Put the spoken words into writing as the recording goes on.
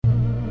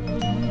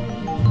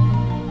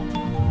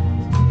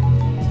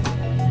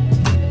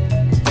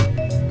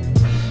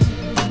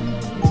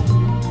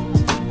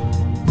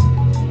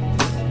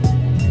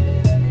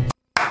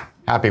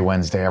Happy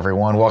Wednesday,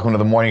 everyone. Welcome to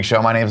the morning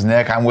show. My name's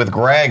Nick. I'm with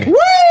Greg.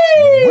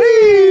 Whee!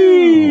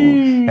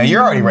 Whee! Now,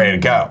 you're already ready to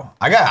go.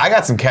 I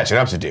got some catching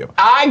up to do.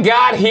 I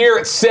got here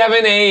at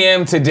 7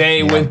 a.m.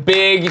 today with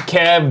Big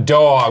Kev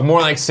Dog. More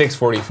like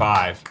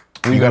 6:45.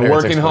 We've been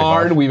working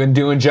hard. We've been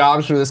doing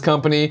jobs for this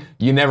company.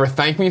 You never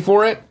thank me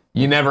for it.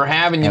 You never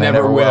have, and you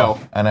never will.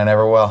 And I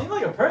never will. It seemed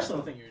like a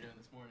personal thing you were doing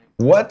this morning.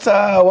 What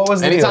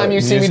was the Anytime deal?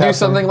 you see me do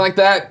something like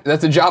that,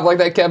 that's a job like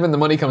that, Kevin, the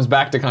money comes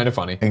back to Kind of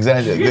Funny.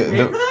 Exactly. You get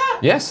paid for that?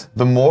 Yes.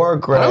 The more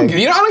Greg... I don't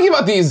give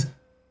about these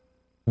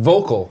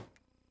vocal,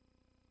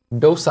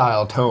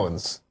 docile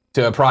tones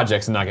to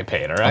projects and not get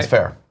paid, all right?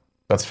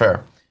 That's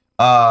fair.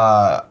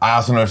 I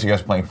also noticed you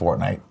guys playing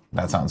Fortnite.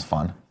 That sounds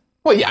fun.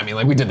 Well, yeah, I mean,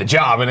 like, we did the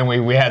job, and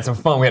then we had some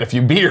fun. We had a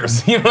few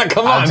beers. You know,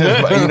 come on.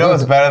 You know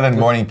what's better than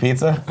morning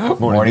pizza?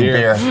 Morning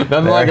beer.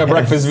 Nothing like a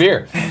breakfast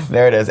beer.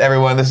 There it is.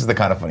 Everyone, this is the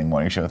Kind of Funny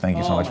Morning Show. Thank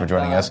you so much for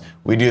joining us.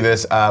 We do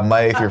this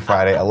Monday through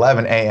Friday,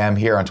 11 a.m.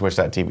 here on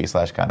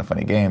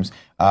twitch.tv/kindoffunnygames.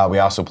 We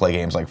also play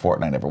games like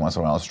Fortnite every once in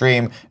a while on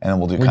stream, and then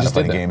we'll do Kind of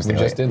Funny games. We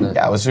just did that.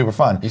 Yeah, it was super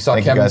fun. You saw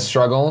Kevin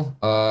struggle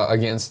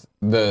against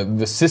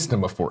the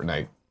system of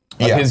Fortnite.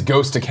 His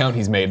ghost account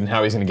he's made and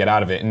how he's going to get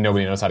out of it, and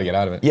nobody knows how to get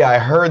out of it. Yeah, I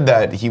heard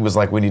that he was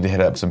like, we need to hit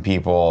up some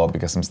people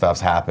because some stuff's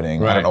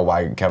happening. Right. I don't know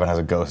why Kevin has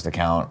a ghost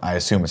account. I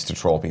assume it's to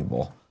troll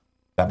people.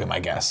 That'd be my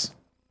guess.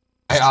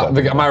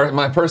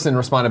 My person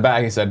responded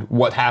back. He said,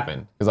 "What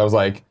happened?" Because I was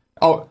like,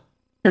 "Oh,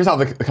 here's how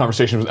the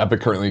conversation with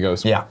Epic currently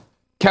goes." Yeah.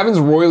 Kevin's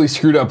royally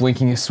screwed up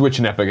linking his Switch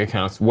and Epic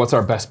accounts. What's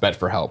our best bet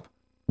for help?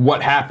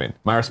 What happened?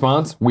 My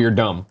response: we're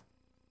dumb.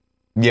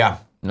 Yeah.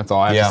 That's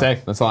all I have to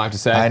say. That's all I have to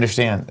say. I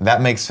understand.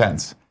 That makes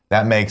sense.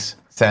 That makes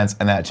sense,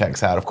 and that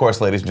checks out. Of course,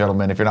 ladies and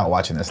gentlemen, if you're not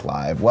watching this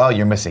live, well,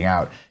 you're missing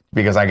out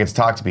because I get to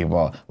talk to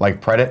people like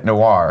Predit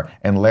Noir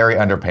and Larry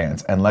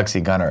Underpants and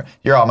Lexi Gunner.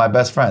 You're all my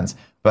best friends.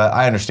 But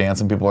I understand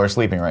some people are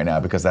sleeping right now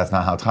because that's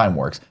not how time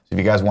works. So if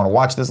you guys want to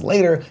watch this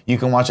later, you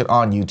can watch it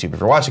on YouTube. If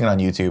you're watching it on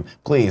YouTube,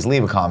 please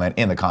leave a comment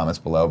in the comments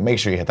below. Make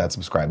sure you hit that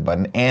subscribe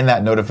button and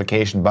that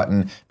notification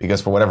button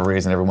because for whatever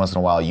reason, every once in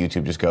a while,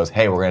 YouTube just goes,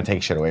 hey, we're going to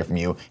take shit away from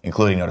you,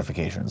 including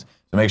notifications.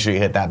 So make sure you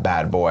hit that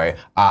bad boy.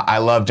 I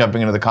love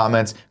jumping into the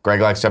comments.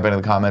 Greg likes jumping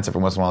into the comments.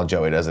 Every once in a while,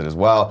 Joey does it as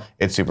well.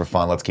 It's super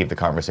fun. Let's keep the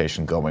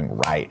conversation going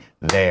right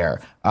there.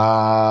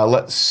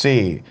 Let's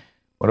see.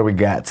 What do we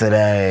got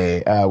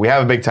today? We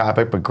have a big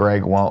topic, but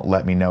Greg won't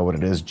let me know what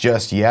it is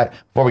just yet.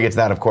 Before we get to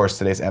that, of course,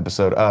 today's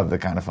episode of the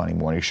Kind of Funny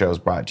Morning Show is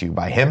brought to you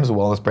by Hims, a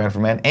wellness brand for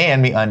men,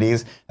 and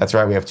MeUndies. That's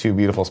right, we have two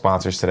beautiful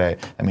sponsors today.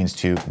 That means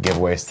two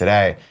giveaways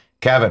today.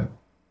 Kevin,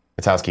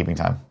 it's housekeeping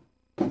time.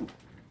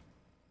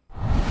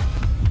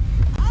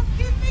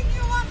 Housekeeping,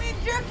 you want me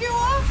to jerk you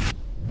off?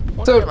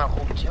 So,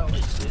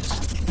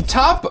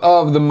 top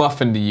of the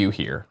muffin to you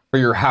here for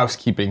your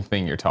housekeeping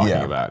thing you're talking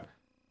about.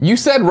 You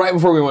said right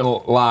before we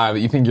went live that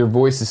you think your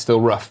voice is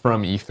still rough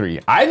from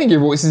E3. I think your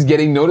voice is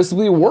getting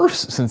noticeably worse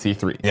since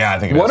E3. Yeah, I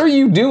think it is. What are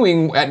you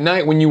doing at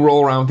night when you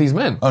roll around with these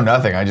men? Oh,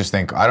 nothing. I just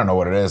think, I don't know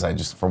what it is.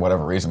 For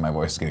whatever reason, my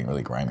voice is getting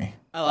really grimy.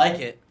 I like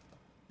it.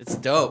 It's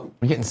dope.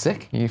 Are you getting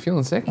sick? Are you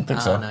feeling sick? I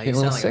think so. No, Feeling you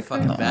sound like sick, a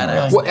fucking man?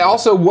 badass.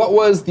 Also, what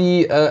was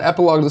the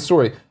epilogue of the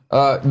story?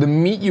 The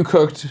meat you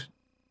cooked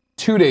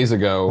 2 days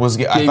ago. I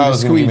thought it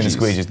was going to give me the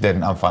squeegees.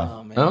 Didn't. I'm fine.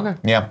 Oh, man. Oh, okay.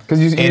 Yeah.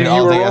 Because you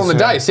were rolling the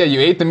dice. Yeah,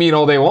 you ate the meat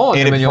all day long.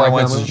 Ate and it then before I you're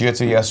went like, to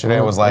jiu-jitsu yesterday.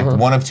 I was like,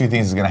 one of two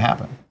things is going to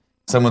happen.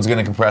 Someone's going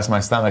to compress my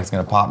stomach. It's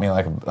going to pop me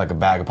like a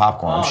bag of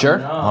popcorn. Sure.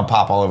 No. I'm going to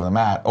pop all over the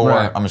mat. Or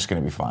Right. I'm just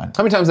going to be fine.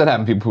 How many times that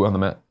happened, people poo on the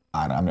mat?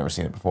 I've never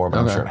seen it before, but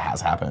I'm sure it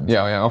has happened.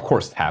 Yeah, of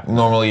course it happened.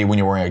 Normally, when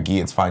you're wearing a gi,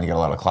 it's fine. You get a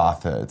lot of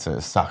cloth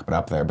to suck it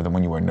up there. But then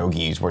when you wear no gi,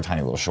 you just wear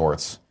tiny little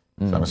shorts.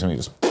 So I'm assuming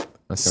you just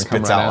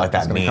spits out like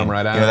that meme. You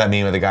know that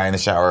meme of the guy in the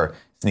shower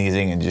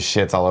sneezing and just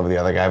shits all over the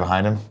other guy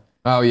behind him?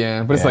 Oh,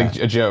 yeah. But it's like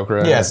a joke,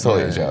 right? Yeah, it's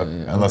totally a joke.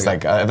 Unless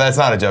if that's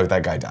not a joke,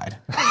 that guy died.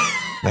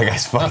 That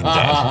guy's fucking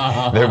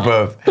dead. They're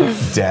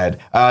both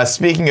dead.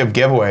 Speaking of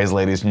giveaways,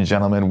 ladies and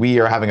gentlemen, we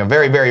are having a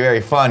very, very, very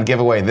fun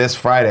giveaway this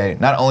Friday.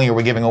 Not only are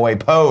we giving away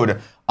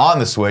Pode on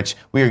the Switch,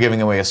 we are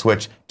giving away a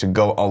Switch to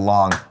go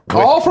along with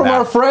All from that.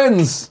 our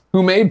friends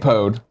who made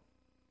Pode.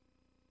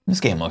 This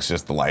game looks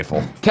just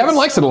delightful. Kevin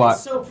likes it a lot.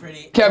 It's so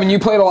pretty. Kevin, you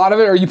played a lot of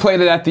it, or you played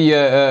it at the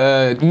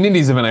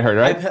Nindies event, I heard,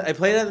 right? I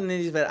played it at the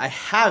Ninjas event. I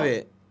have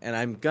it, and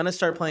I'm going to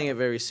start playing it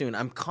very soon.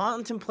 I'm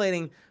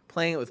contemplating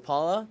playing it with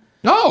Paula,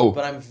 Oh!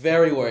 but I'm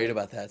very worried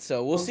about that.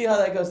 So we'll see how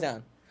that goes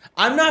down.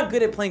 I'm not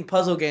good at playing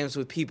puzzle games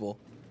with people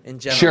in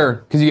general. Sure,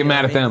 because you get know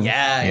mad what at I mean?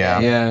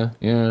 them.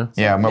 Yeah.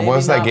 Yeah. What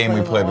was that maybe game not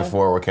we for played the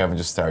before where Kevin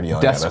just started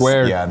yelling Death at us?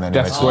 Squared. Yeah, and then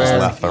Death he just Squared.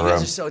 left the You guys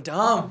room. are so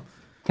dumb.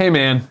 Hey,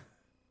 man.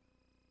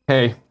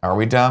 Hey, Are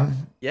we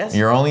dumb? Yes.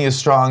 You're only as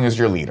strong as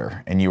your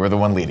leader, and you were the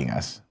one leading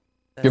us.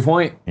 good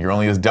point. You're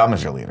only as dumb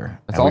as your leader.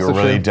 That's and we were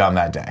also really true. dumb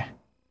that day.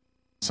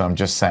 So I'm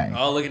just saying.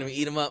 Oh, look at him.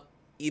 Eat him up.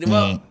 Eat him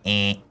up.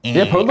 Yeah,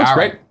 Pode looks All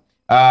great.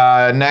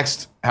 right.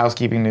 Next,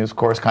 housekeeping news, of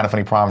course, Kind of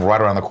Funny prom right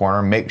around the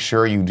corner. Make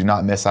sure you do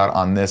not miss out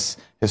on this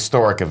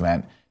historic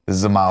event. This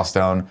is a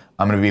milestone.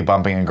 I'm going to be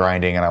bumping and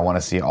grinding, and I want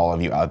to see all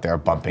of you out there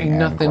bumping and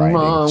Nothing grinding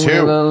wrong with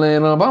too. a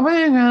little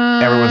bumping.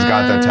 Everyone's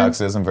got their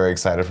tuxes. I'm very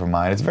excited for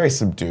mine. It's very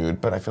subdued,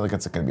 but I feel like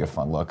it's going to be a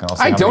fun look. And I'll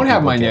see I how don't many have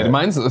people mine get yet. it.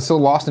 Mine's still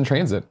lost in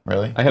transit.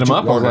 Really? I hit them You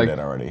up. I was ordered like, it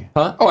already.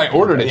 huh? Oh, I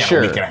ordered it. Yeah, Sure.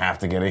 a week and a half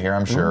to get it here,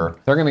 I'm sure.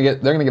 They're gonna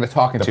get a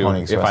talking to Pony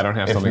if Express. I don't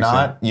have something. If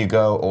not, you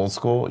go old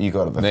school. You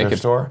go to the Naked.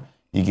 thrift store.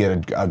 You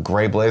get a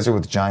gray blazer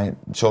with giant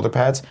shoulder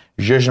pads.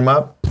 Zhuzh them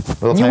up.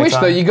 Little You tiny wish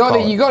top, though you call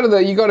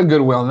it. go to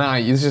Goodwill now.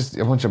 It's just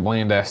a bunch of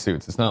bland ass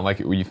suits. It's not like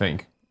what you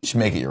think. You should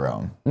make it your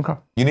own. Okay.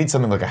 You need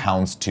something like a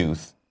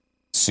houndstooth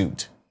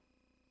suit.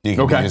 You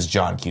can Okay. be just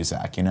John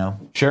Cusack, you know?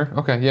 Sure.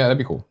 Okay. Yeah, that'd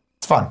be cool.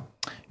 It's fun.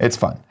 It's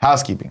fun.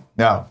 Housekeeping.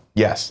 No.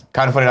 Yes.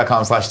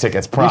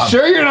 Kindoffunny.com/tickets. Prom. You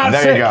sure you're not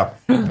There sick?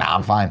 you go. Nah,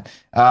 I'm fine.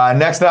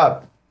 Next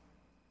up,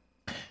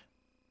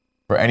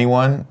 for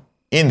anyone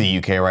in the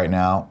UK right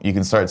now, you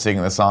can start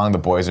singing the song "The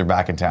Boys Are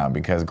Back in Town"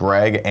 because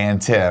Greg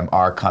and Tim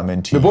are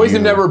coming to The boys you.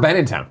 have never been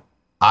in town.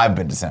 I've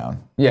been to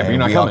town. Yeah, but And you're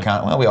not we all coming.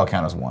 count. Well, we all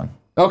count as one.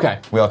 Okay.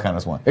 We all count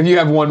as one. If you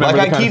have one member,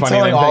 Like of I the keep Kinda Funny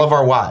telling Man all thing. of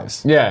our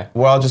wives. Yeah.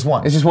 We're all just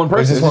one. It's just one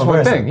person. It's just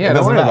one thing. Yeah, It don't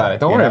doesn't worry about matter, it.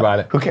 Don't you worry know? about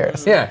it. Who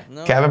cares? Yeah.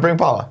 Kevin, bring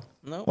Paula.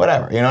 No.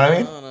 Whatever. You know what I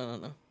mean?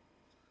 No.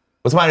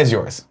 What's mine is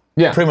yours.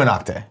 Yeah. Prima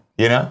nocte.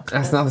 You know?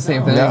 That's not the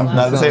same thing. No, That's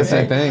not the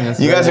same thing. That's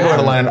You guys are going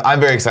to Yeah. London. I'm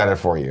very excited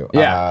for you.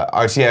 Yeah.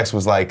 RTX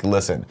was like,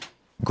 listen,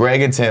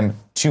 Greg and Tim,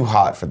 too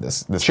hot for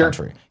this Sure.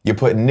 country. You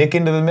put Nick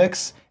into the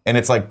mix, and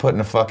it's like putting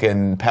a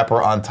fucking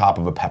pepper on top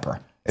of a pepper.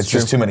 It's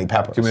just true. too many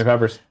peppers. Too many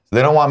peppers.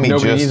 They don't want me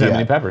Nobody just needs that yet.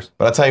 many peppers.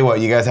 But I'll tell you what,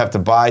 you guys have to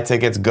buy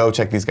tickets, go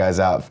check these guys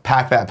out,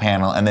 pack that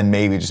panel, and then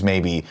maybe, just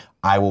maybe,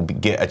 I will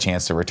get a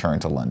chance to return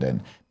to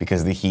London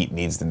because the heat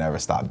needs to never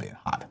stop being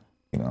hot.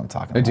 You know what I'm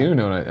talking about? I do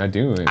know. I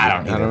do. I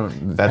don't either.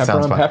 That pepper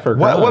sounds on fun. pepper.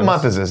 What gross.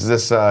 month is this? Is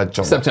this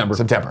July? September.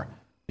 September.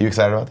 You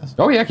excited about this?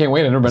 Oh yeah, I can't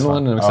wait. I've never been to fun.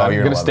 London. I'm Oh, excited.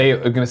 you're I'm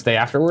gonna gonna stay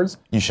afterwards.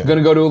 You should. I'm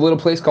gonna go to a little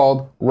place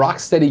called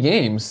Rocksteady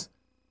Games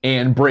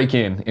and break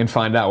in and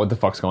find out what the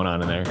fuck's going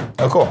on in there.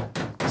 Oh, cool.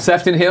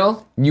 Sefton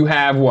Hill, you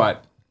have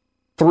what?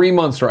 3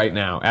 months right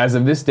now. As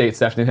of this date,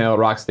 Sefton Hill,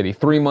 Rocksteady,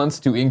 3 months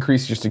to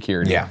increase your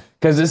security. Yeah.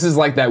 Because this is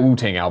like that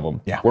Wu-Tang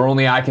album. Yeah. Where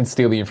only I can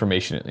steal the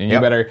information. And you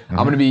Yep. better, I'm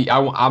gonna be,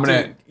 I'm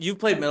gonna, Dude, you've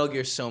played Metal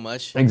Gear so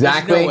much.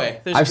 exactly. There's no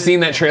way. I've seen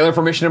that trailer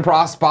for Mission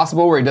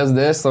Impossible where he does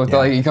this, so it's Yeah.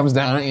 like he comes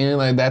down and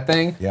like that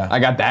thing. Yeah. I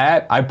got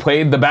that. I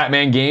played the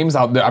Batman games.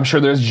 I'm sure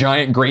there's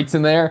giant grates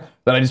in there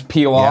that I just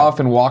peel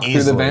off and walk through the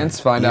Easily. vents,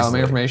 find out my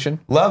Easily. information.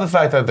 Love the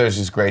fact that there's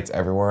just greats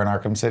everywhere in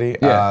Arkham City.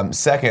 Yeah.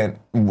 Second,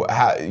 do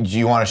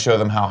you want to show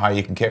them how high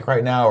you can kick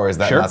right now, or is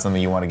that Sure. not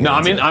something you want to get No,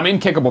 into? I'm in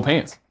kickable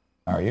pants.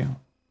 Are you?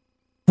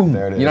 Boom.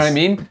 There it is. You know what I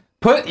mean?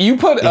 Put a you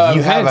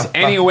have vent a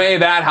any way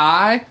that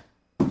high,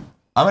 I'm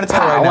going to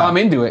tell you right well, now. I'm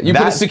into it. You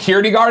put a That's-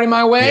 security guard in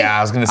my way. Yeah,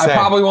 I was gonna say. I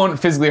probably won't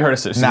physically hurt a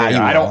citizen. Nah, you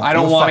I don't won't.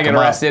 You'll want to fuck get 'em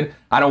up. arrested.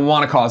 I don't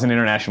want to cause an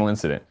international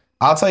incident.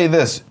 I'll tell you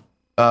this,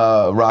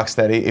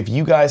 Rocksteady, if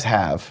you guys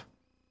have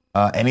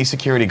any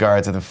security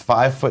guards at the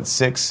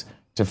 5'6"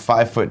 to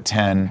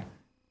 5'10"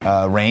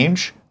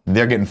 range,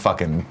 they're getting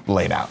fucking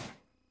laid out.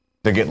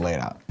 They're getting laid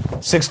out.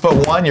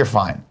 6'1", you're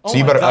fine. So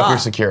you my better up God. your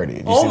security.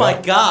 You Oh see my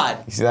that? god.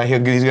 You see that?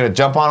 He's gonna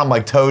jump on him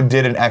like Toad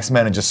did in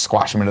X-Men and just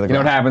squash him into the You know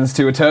ground. what happens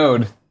to a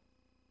toad?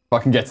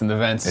 Fucking gets in the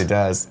vents. It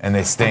does, and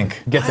they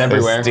stink. Gets They're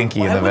everywhere.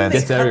 stinky in Why the wouldn't they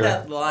vents. cut everywhere.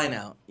 that line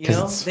out? You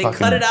know, it's they fucking-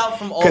 cut it out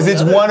from all. Because the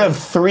it's other one of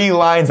things. 3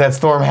 lines that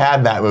Storm had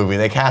in that movie.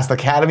 They cast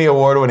Academy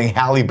Award-winning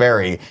Halle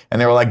Berry,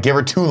 and they were like, "Give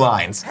her 2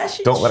 lines.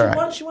 Don't let her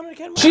act." She won an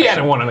Academy She Award.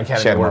 hadn't won an She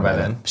Academy had Award one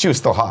by then. She was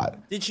still hot.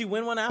 Did she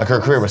win one Like after? her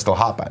career was still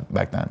hot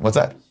back then. What's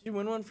that? Did she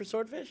win one for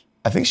Swordfish?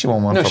 I think she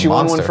won one No, for she won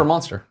Monster. one for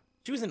Monster.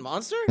 She was in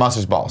Monster.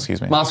 Monster's Ball,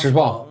 excuse me. Monster's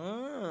Ball.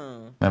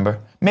 Remember?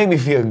 Make me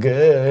feel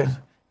good.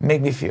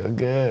 Make me feel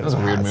good. That was a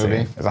weird movie.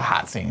 It was a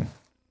hot scene.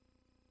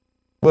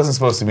 It wasn't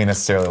supposed to be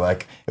necessarily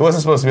like, it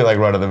wasn't supposed to be like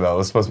Run of the Mill. It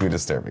was supposed to be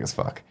disturbing as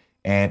fuck.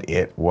 And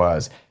it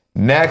was.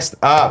 Next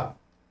up,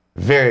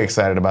 very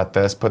excited about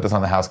this. Put this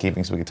on the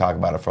housekeeping so we can talk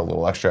about it for a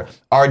little extra.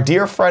 Our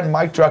dear friend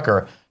Mike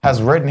Drucker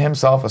has written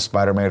himself a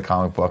Spider-Man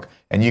comic book,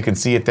 and you can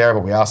see it there,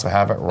 but we also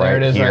have it right There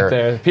it is, here. right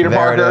there. Peter There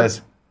Parker. it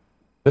is.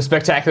 The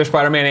Spectacular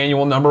Spider-Man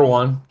Annual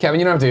 #1. Kevin,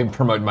 you don't have to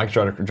promote Mike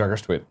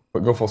Drucker's tweet, but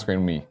go full screen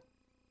with me.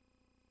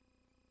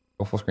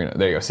 Go full screen.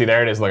 There you go. See,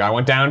 there it is. Look, I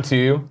went down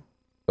to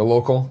the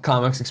local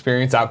comics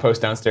experience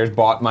outpost downstairs,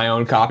 bought my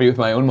own copy with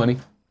my own money.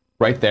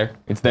 Right there.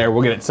 It's there.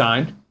 We'll get it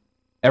signed.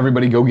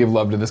 Everybody go give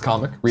love to this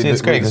comic. Read See,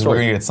 it's great read the because we're story.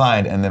 going to get it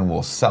signed, and then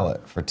we'll sell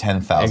it for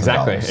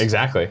 $10,000.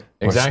 Exactly.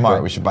 We're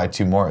smart. We should buy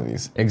 2 more of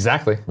these.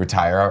 Exactly.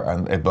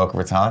 Retire at Boca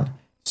Raton,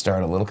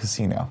 start a little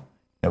casino.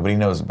 Nobody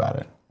knows about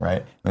it, right?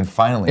 And then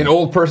finally, An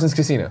old person's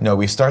casino. no,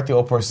 we start the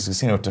old person's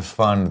casino to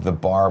fund the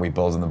bar we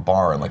build in the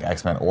bar in like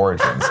X-Men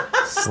Origins.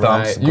 Stumps,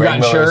 Right. You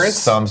Greg got Miller's insurance?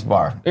 Stumps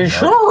Bar.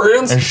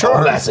 Insurance? Insurance.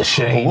 Oh, that's a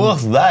shame.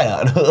 What's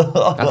that?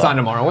 That's on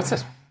tomorrow. What's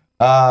this?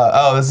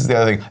 This is the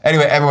other thing.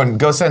 Anyway, everyone,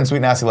 go send sweet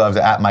nasty loves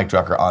at Mike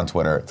Drucker on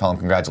Twitter. Tell him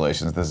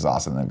congratulations. This is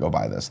awesome. Then go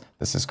buy this.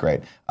 This is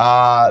great.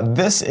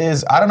 This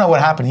is, I don't know what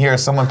happened here.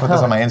 Someone put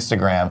this on my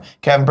Instagram.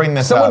 Kevin, bring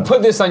this Someone up.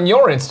 put this on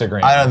your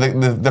Instagram. I don't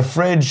know, the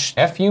fridge.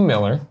 F.U.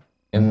 Miller,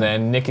 and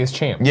then Nick is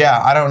champ. Yeah,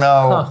 I don't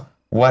know.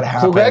 What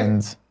Cool, Greg?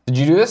 happened? Did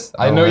you do this?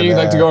 I know Over you'd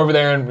like to there. go over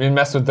there and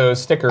mess with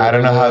those stickers. I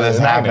don't know how this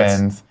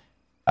magnets.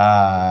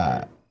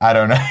 happened. I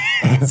don't know.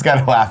 It's got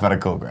to laugh out of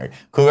Cool Greg.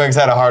 Cool Greg's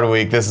had a hard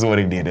week. This is what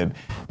he needed.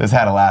 This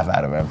had a laugh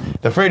out of him.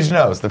 The fridge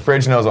knows. The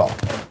fridge knows all.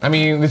 I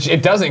mean,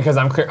 it doesn't because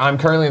I'm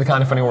currently the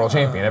Kind of Funny World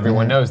Champion.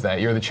 Everyone knows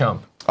that. You're the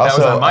chump. That Also,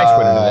 was on my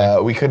Twitter today.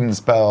 we couldn't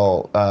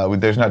spell.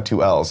 There's not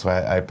two L's. So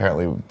I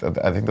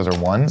think those are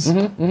ones.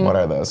 Mm-hmm, What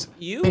are those?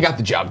 You? He got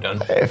the job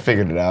done. I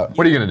figured it out.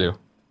 What are you going to do?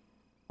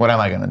 What am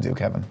I gonna do,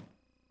 Kevin?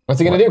 What's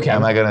he going to do,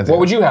 Kevin? am I gonna do?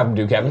 What would you have him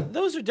do, Kevin?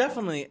 Those are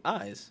definitely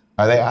eyes.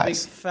 Are they Big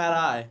eyes? fat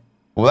eye.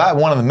 Well, that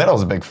one in the middle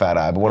is a big fat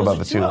eye. But what Those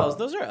about are the two? L's.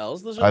 Those are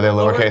L's. Those Are they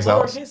lowercase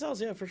L's? Lowercase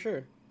L's, yeah, for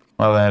sure.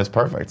 Well, then it's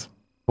perfect.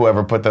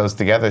 Whoever put those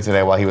together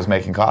today while he was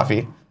making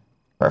coffee,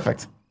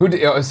 perfect.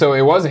 So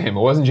it wasn't him.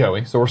 It wasn't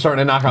Joey. So we're starting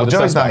to knock out the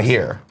Joey's not suspects.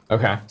 here.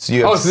 Okay. So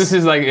you have so this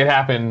is like it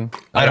happened.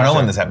 I don't know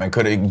when this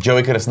happened.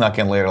 Joey could have snuck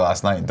in later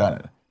last night and done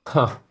it.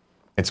 Huh.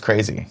 It's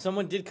crazy.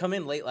 Someone did come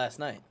in late last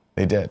night.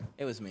 They did.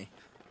 It was me.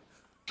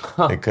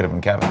 It could have been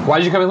Kevin. Why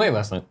did you come in late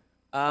last night?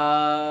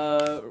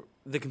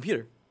 The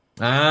computer.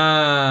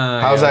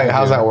 How's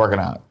that working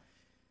out?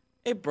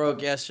 It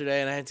broke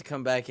yesterday, and I had to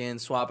come back in,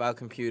 swap out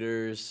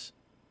computers.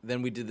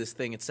 Then we did this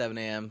thing at 7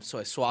 a.m., so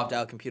I swapped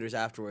out computers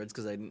afterwards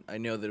because I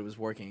know that it was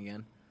working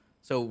again.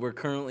 So we're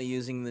currently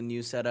using the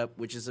new setup,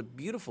 which is a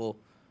beautiful,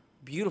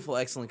 beautiful,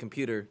 excellent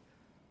computer.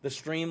 The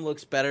stream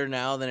looks better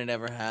now than it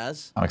ever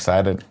has. I'm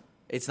excited.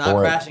 It's not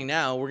For it. crashing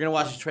now. We're going to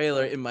watch the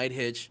trailer. It might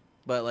hitch,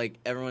 but like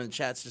everyone in the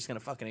chat's just going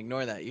to fucking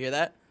ignore that. You hear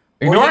that?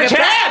 Ignore Or they get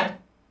chat!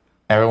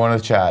 Everyone in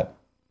the chat,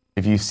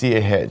 if you see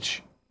a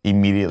hitch,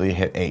 immediately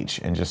hit H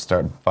and just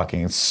start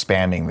fucking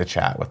spamming the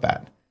chat with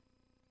that.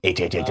 H.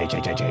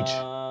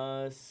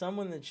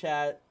 Someone in the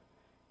chat,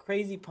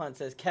 Crazy Punt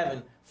says,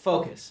 Kevin,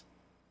 focus.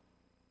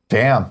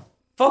 Damn.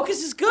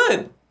 Focus is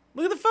good.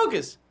 Look at the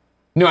focus.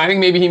 No, I think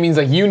maybe he means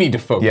like you need to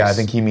focus. Yeah, I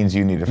think he means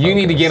you need to focus. You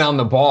need to get on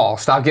the ball.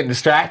 Stop getting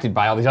distracted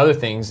by all these other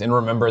things and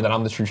remember that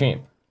I'm the true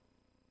champ.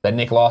 That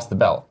Nick lost the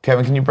belt.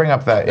 Kevin, can you bring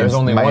up that There's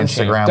only my one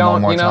Instagram champ.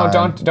 one more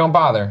time? Don't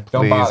bother.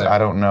 Don't Please, bother. I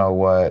don't know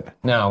what.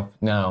 No.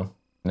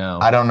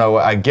 I don't know.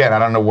 Again, I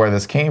don't know where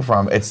this came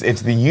from. It's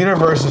the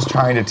universe is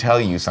trying to tell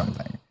you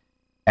something.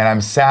 And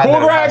I'm sad Cool,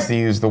 that it Greg. has to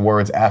use the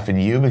words F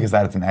and U because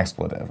that's an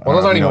expletive. Well,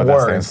 those aren't even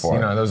words. Stands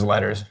for. Those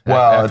letters.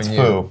 Well, F it's and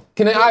U. foo.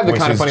 Can I have the Which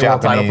Kind of is Funny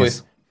World title,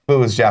 please?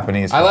 Foo is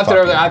Japanese. I for left it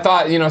over there. fuck I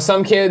thought,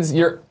 some kids, I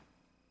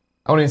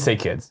won't even say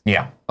kids. you.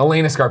 Yeah.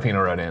 Elena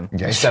Scarpino wrote in.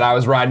 Yes. She said I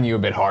was riding you a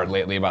bit hard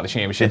lately about the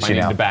championship. Did I she need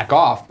now? to back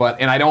off,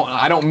 and I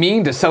don't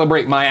mean to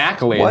celebrate my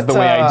accolades What, the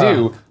way I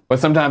do, but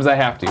sometimes I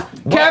have to.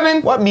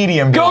 Kevin, What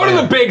medium? go to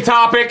did the big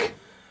topic.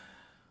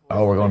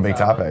 Oh, we're going big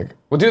topic.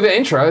 We'll do the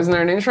intro. Isn't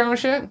there an intro and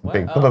shit?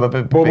 Big.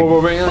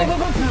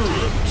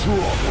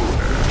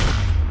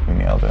 We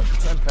nailed it.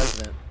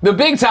 President. The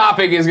big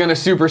topic is going to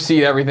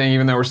supersede everything,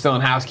 even though we're still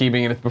in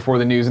housekeeping and it's before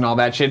the news and all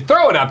that shit.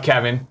 Throw it up,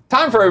 Kevin.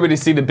 Time for everybody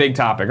to see the big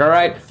topic, all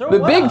right? The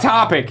what big up?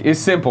 topic is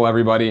simple,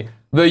 everybody.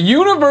 The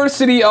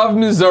University of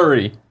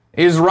Missouri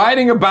is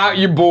writing about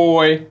your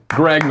boy,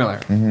 Greg Miller.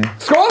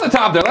 Scroll to the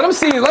top there. Let them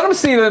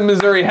see the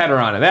Missouri header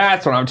on it.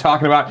 That's what I'm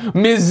talking about.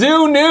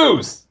 Mizzou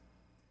News.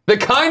 The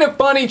Kind of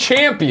Funny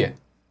champion.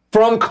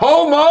 From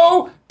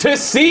Como to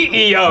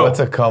CEO. What's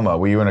a coma?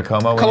 Were you in a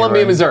coma? when you Columbia,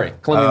 were in- Missouri.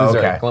 Columbia, Oh,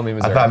 Missouri. okay. Columbia,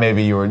 Missouri. I thought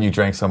maybe you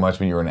drank so much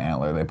when you were in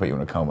Antler, they put you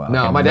in a coma.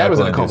 No, Okay, my dad was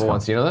in a medical coma induced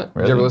once. You know that?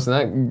 Really? Did you ever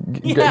listen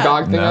to that Yeah.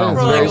 GOG thing? No. It's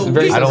For like very, a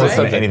very week, I don't sensitive listen to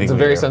subject. anything It's a we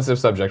very do. sensitive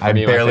subject for I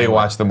me and my barely family.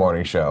 watch the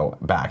morning show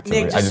back to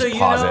Nick, I just so just you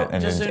pause know- it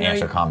and just just so you know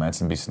answer you-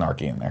 comments and be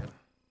snarky in there.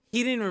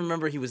 He didn't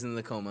remember he was in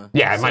the coma.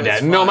 Yeah, So my it's dad.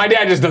 fine. No, my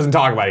dad just doesn't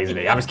talk about it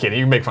easily. I'm just kidding.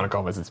 You can make fun of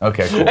comas. It's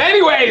Okay, cool.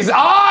 Anyways,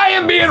 I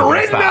am being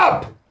written Stop.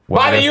 up What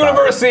by the is that?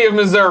 University of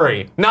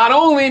Missouri. Not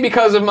only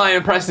because of my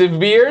impressive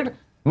beard,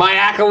 my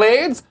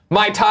accolades,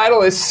 my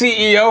title as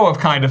CEO of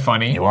Kind of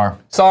Funny. You are.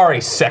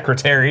 Sorry,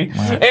 secretary.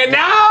 And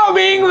now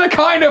being the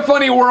Kind of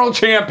Funny world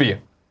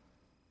champion.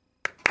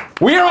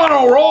 We are on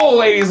a roll,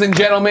 ladies and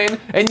gentlemen,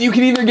 and you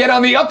can either get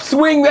on the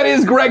upswing that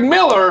is Greg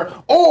Miller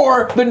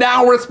or the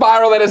downward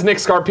spiral that is Nick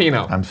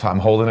Scarpino. I'm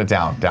holding it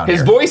down His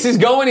here. voice is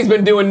going. He's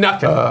been doing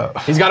nothing.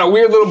 He's got a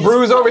weird little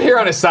bruise over here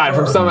on his side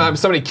from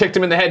somebody kicked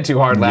him in the head too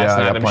hard last Yeah, I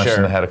night. got I'm punched sure.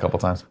 in the head a couple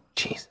times.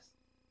 Jesus.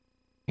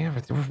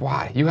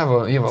 Why? You have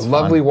a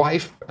lovely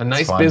wife, a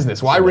nice fun.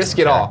 business. Why It's risk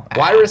it all? necessary.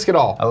 Why risk it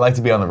all? I like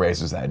to be on the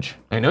razor's edge.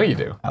 I know you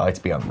do. I like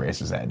to be on the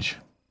razor's edge.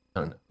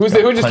 Who just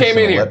Punch came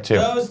the in here? lip, too.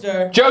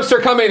 Toaster. Joester,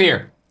 come in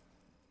here.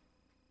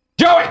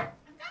 Joey,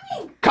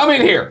 come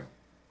in here.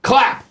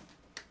 Clap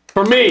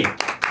for me,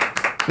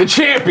 the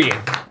champion,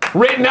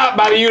 written up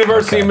by the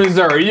University of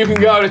Missouri. You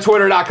can go to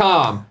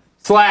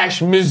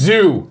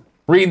twitter.com/Mizzou.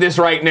 Read this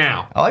right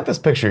now. I like this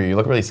picture. You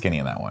look really skinny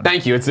in that one.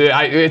 Thank you. It's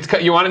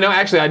you want to know?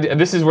 Actually,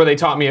 this is where they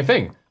taught me a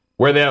thing.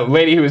 Where the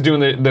lady who was doing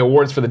the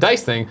awards for the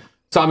dice thing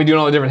saw me doing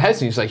all the different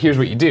heads, and she's like, "Here's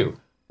what you do.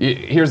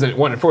 Here's the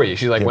one for you."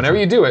 She's like, "Whenever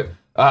you do it,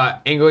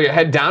 angle your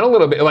head down a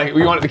little bit, like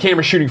you want the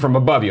camera shooting from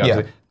above you,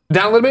 obviously.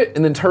 Down a little bit,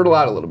 and then turtle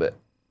out a little bit.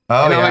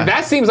 Oh, and I'm yeah. like,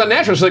 that seems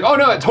unnatural. She's like, oh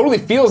no, it totally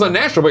feels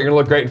unnatural, but you're gonna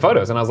look great in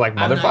photos. And I was like,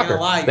 I'm not motherfucker.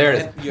 gonna lie, There your it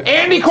is. head- your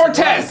Andy head looks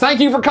Cortez, right. thank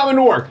you for coming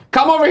to work.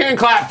 Come over here and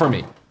clap for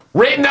me.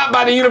 Written up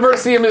by the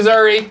University of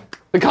Missouri,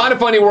 the Kinda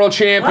Funny World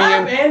Champion.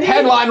 Clap, Andy.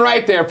 Headline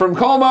right there, from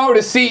Como to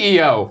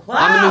CEO on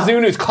Clap. the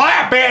Mizzou News.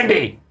 Clap,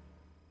 Andy!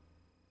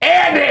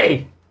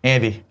 Andy!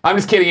 Andy. I'm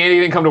just kidding. Andy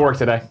didn't come to work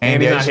today.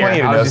 Andy, Andy's I not just here. want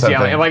you to I know was just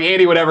yelling. something. Like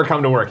Andy would ever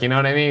come to work. You know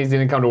what I mean? He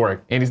didn't come to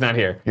work. Andy's not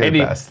here. You're the Andy,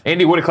 best.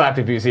 Andy would have clapped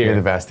if he was here. You're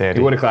the best, Andy.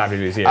 He would have clapped if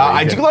he was here.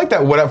 I He's do here. like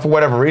that. For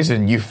whatever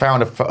reason, you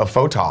found a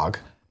photog,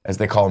 as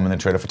they call him in the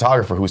trade, a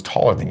photographer who's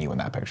taller than you in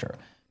that picture.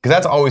 Because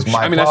that's always my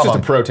I mean, that's problem.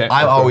 just a pro tip.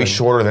 I'm Pro always thing.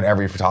 shorter than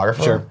every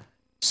photographer. Sure.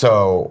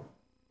 So,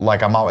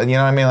 like, I'm always, you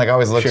know what I mean? Like, I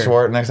always look Sure.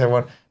 short next to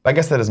everyone. But I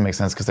guess that doesn't make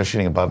sense because they're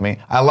shooting above me.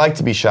 I like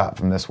to be shot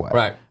from this way.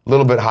 Right. A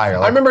little bit higher.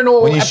 I remember an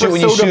old when you episode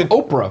shoot- of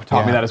Oprah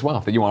taught me Yeah. that as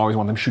well. That you always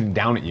want them shooting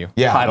down at you.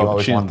 Yeah, Hide you all the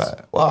always want chins.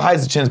 that. Well, it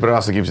hides the chins, but it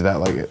also gives you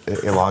that, like,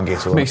 it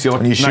elongates you. Makes you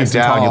look when you shoot nice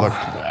and down, you tall. look.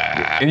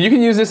 And you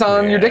can use this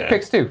on your dick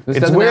pics too. This It's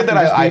doesn't weird have to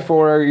that just I- be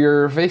for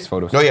your face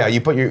photos. Oh yeah,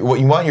 you put you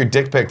want your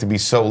dick pic to be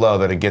so low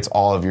that it gets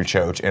all of your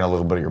choach and a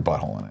little bit of your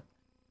butthole in it.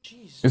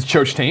 Is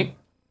choach taint?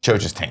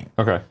 Choach is taint.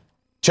 Okay.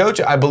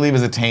 Choach, I believe,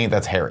 is a taint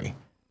that's hairy.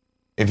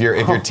 If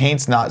your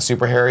taint's not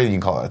super hairy, then you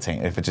can call it a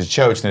taint. If it's a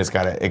choach, then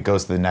it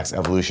goes to the next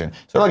evolution.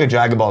 Sort of like a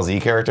Dragon Ball Z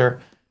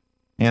character,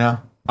 you know?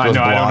 I Goes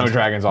know, I don't blonde. know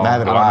Dragon's all.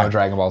 Neither do I don't know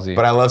Dragon Ball Z.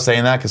 But I love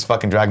saying that because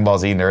fucking Dragon Ball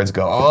Z nerds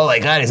go, oh my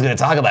god, he's gonna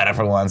talk about it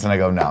for once, and I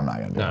go, no, I'm not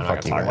gonna do it. I'm not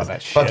Fuck gonna you talk guys. about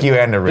that Fuck shit. you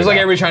and Naruto. Just like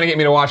everybody trying to get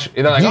me to watch.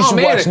 They're like, You oh should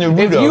man, watch if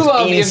Naruto. you It's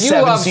love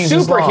 87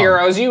 seasons long."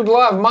 superheroes, you'd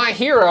love My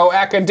Hero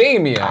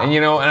Academia. And you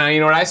know what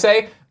I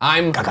say?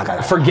 I'm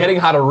forgetting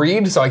how to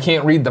read, so I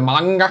can't read the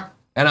manga.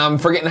 And I'm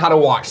forgetting how to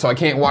watch, so I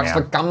can't watch Yeah.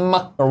 the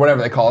gamma or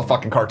whatever they call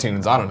fucking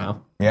cartoons. I don't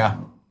know. Yeah.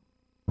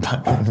 You're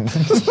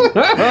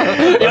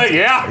like,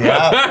 yeah.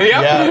 Yeah, Yep.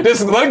 yeah.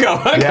 Just let it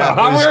go. Let it Yeah,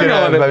 go. I'm I'm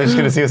going with it. just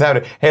gonna see what's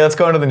happening. Hey, let's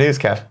go into the news,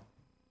 Kev.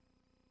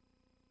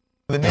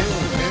 The news.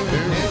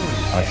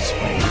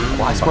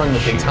 Why sprung the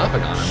big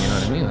topic on him? You know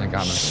what I mean? Like,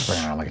 I'm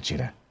Ran around like a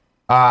cheetah.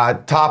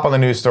 Top on the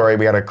news story,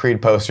 we got a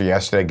Creed poster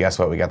yesterday. Guess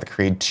what? We got the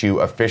Creed 2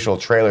 official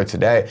trailer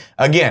today.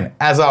 Again,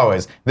 as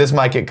always, this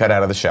might get cut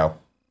out of the show.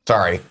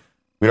 Sorry.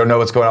 We don't know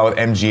what's going on with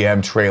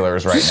MGM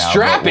trailers right now.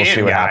 strap but we'll see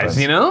in, what guys.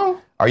 happens. You know.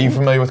 Are you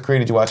familiar with Creed?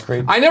 Did you watch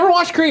Creed? I never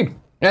watched Creed.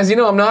 As you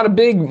know, I'm not a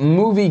big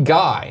movie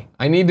guy.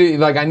 And they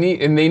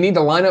need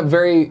to line up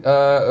very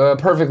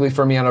perfectly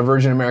for me on a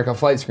Virgin America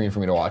flight screen for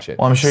me to watch it.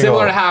 Well, I'm sure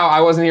Similar you'll- to how I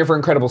wasn't here for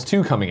Incredibles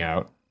 2 coming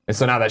out, and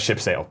so now that ship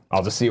sailed.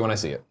 I'll just see it when I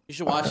see it. You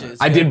should watch it.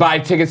 It's I good. did buy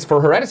tickets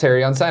for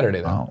Hereditary on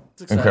Saturday though. Oh,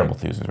 exciting. Incredible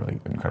 2 is really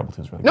good. Incredible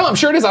 2 is really good. No, I'm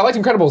sure it is. I liked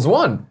Incredibles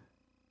 1.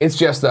 It's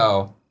just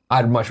though,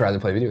 I'd much rather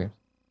play video games.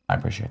 I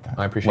appreciate that.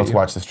 I appreciate Let's you.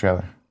 watch this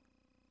trailer.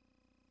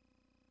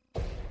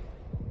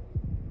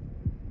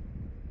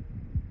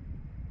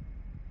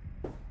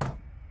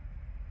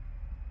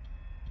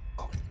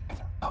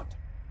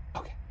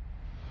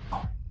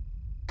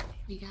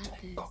 We got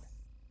this.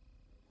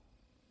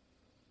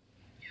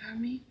 You heard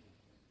me?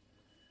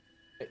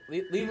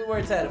 Leave it where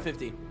it's at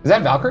 15. Is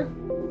that Valkyrie?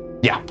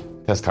 Yeah.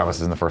 Tess Thomas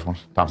is in the first one.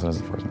 Thompson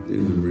is the first one.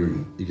 In the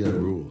ring, you got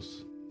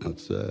rules.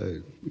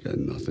 Outside, we got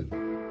nothing.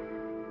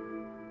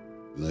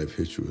 Life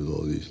hits you with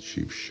all these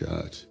cheap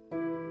shots.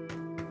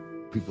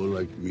 People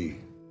like me,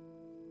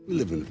 we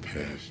live in the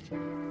past.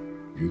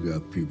 You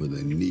got people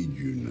that need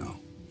you now.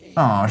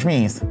 Oh,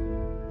 Shmeez.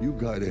 You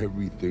got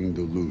everything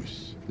to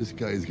lose. This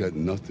guy's got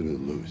nothing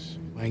to lose.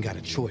 I ain't got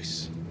a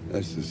choice.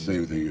 That's the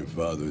same thing your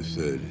father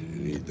said,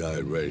 and he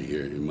died right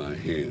here in my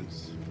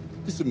hands.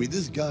 Listen to me,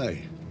 this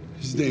guy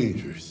is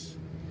dangerous.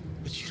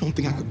 But you don't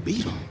think I could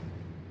beat him?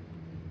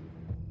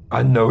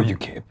 I know you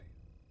can't.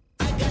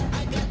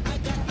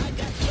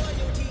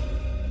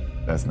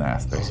 That's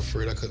nasty. I was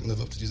afraid I couldn't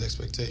live up to these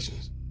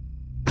expectations.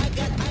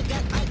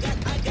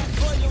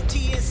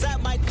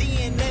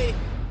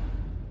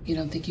 You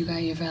don't think you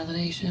got your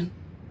validation?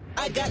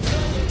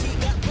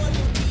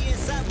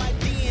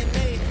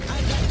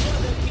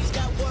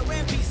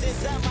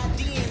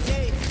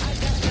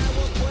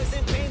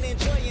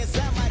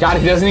 God,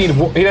 he doesn't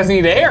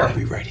need air.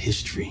 Rewrite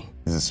history.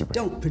 This is super.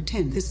 Don't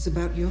pretend this is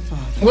about your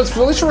father. Was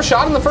Felicia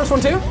Rashad in the first one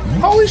too?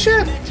 Holy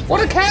shit!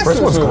 What a cast! First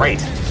in this one's movie.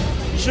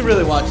 great. You should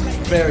really watch it.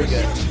 It's very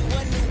good.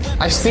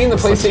 I've seen the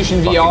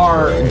PlayStation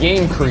VR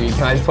game Creed.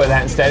 Can I just play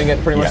that instead and get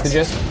pretty much the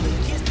Yes. gist?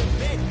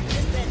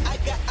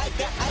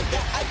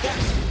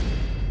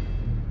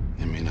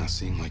 It may not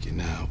seem like it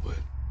now, but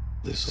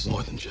this is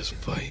more than just a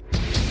fight.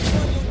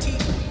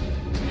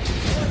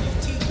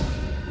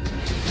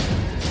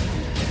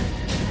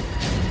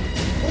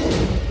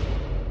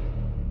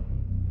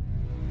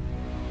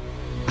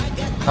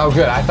 Oh,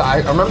 good. I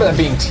remember that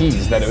being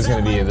teased that it was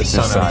going to be the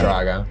son of son.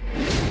 Drago.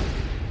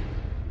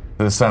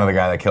 The son of the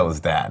guy that killed his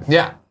dad.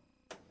 Yeah.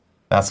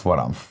 That's what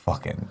I'm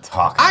fucking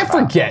talking I about.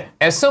 forget,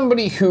 as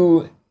somebody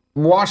who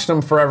watched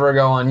him forever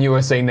ago on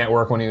USA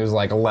Network when he was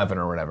like 11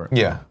 or whatever,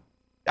 Yeah.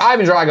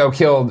 Ivan Drago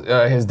killed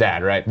his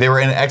dad, right? They were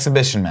in an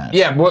exhibition match.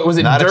 Yeah, was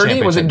it Not a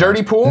dirty? Was it championship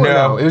dirty match. pool? Or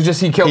No. It was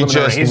just he killed him.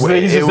 Just- He's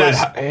it just was-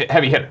 that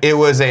heavy hitter. It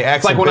was a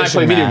exhibition like when I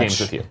play video match games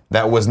with you.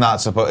 That was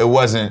not supposed. It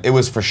wasn't. It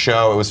was for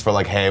show. It was for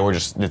like, hey, we're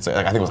just. It's like,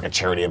 I think it was like a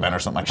charity event or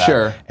something like that.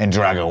 Sure. And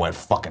Drago went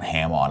fucking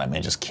ham on him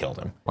and just killed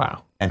him.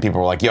 Wow. And people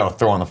were like, yo,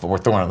 we're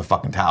throwing the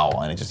fucking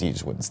towel, and he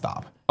just wouldn't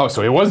stop. Oh,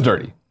 so it was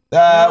dirty. No.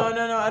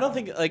 I don't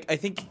think. Like, I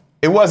think.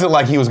 It wasn't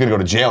like he was gonna go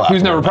to jail. He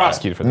was never afterward about it.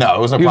 prosecuted for that. No, it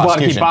was no He was allowed to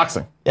prosecution. keep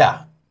boxing.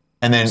 Yeah.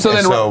 And then So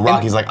so, then-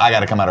 Rocky's like, I got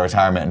to come out of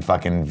retirement and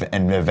fucking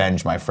and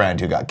avenge my friend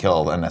who got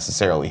killed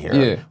unnecessarily here.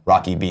 Yeah.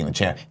 Rocky being the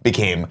champ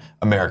became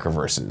America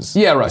versus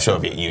Yeah, right. the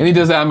Soviet Union. And he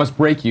does that I must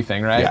break you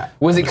thing, right? Yeah.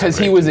 Was it I must because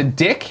he break was you. a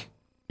dick?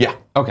 Yeah.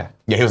 Okay.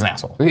 Yeah, he was an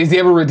asshole. Is he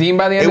ever redeemed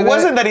by the end It of it?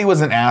 wasn't that he was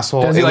an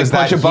asshole. Does he it like was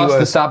punch that a he bus to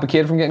was- stop a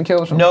kid from getting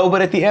killed or something? No,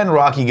 but at the end,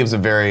 Rocky gives a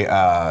very,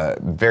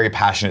 very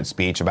passionate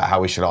speech about how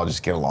we should all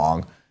just get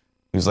along.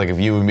 He was like, if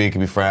you and me could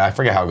be friends, I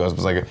forget how it goes, but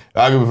it's like,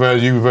 I can be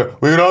friends, you can be friends,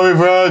 we can all be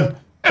friends.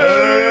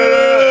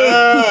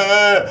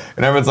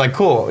 And everyone's like,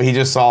 cool. He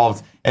just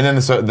solved, and then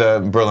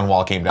the Berlin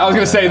Wall came down. I was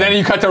gonna say, then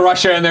you cut to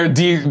Russia and they're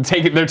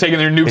taking their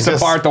nukes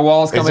apart, the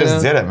walls coming in. It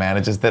just did it, man.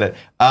 It just did it.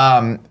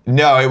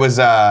 No, it was.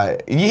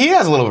 He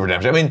has a little bit of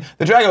redemption. I mean,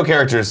 the Drago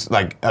character is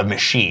like a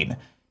machine,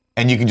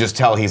 and you can just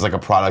tell he's like a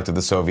product of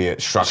the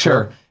Soviet structure.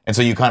 Sure. And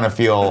so you kind of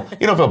feel,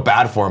 you don't feel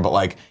bad for him, but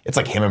like it's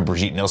like him and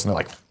Brigitte Nielsen, they're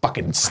like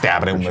fucking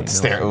stabbing him with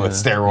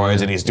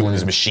steroids, and he's doing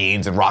his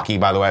machines. And Rocky,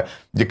 by the way,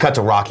 you cut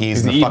to Rocky,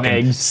 he's in the eating fucking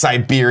eggs.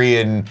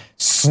 Siberian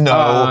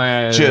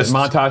snow, just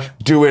montage.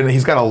 doing.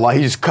 He's got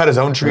he just cut his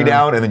own tree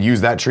down and then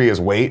used that tree as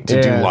weight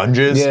to do Yeah.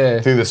 lunges Yeah.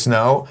 through the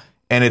snow.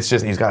 And it's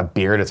just, he's got a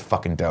beard. It's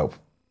fucking dope.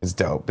 It's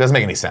dope. Doesn't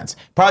make any sense.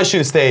 Probably should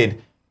have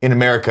stayed in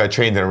America,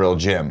 trained in a real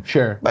gym.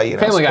 Sure. But you know,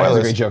 Family Guy has a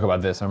spoilers. great joke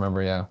about this. I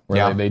remember, where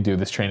Yeah. they do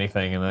this training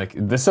thing and like,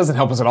 this doesn't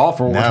help us at all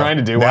for what we're No, trying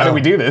to do. Why no. do we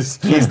do this?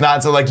 He's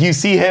not, so like you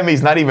see him,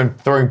 he's not even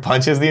throwing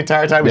punches the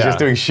entire time. He's Yeah. just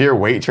doing sheer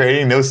weight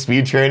training, no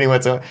speed training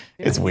whatsoever.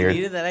 It's He weird.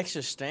 needed that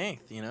extra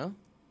strength, you know?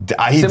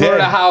 He Similar did.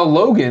 to how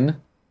Logan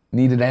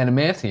needed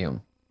adamantium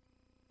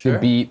Sure. to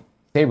beat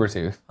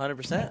Sabretooth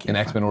 100%. in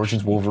X-Men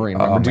Origins Wolverine.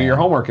 Remember, do your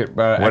homework at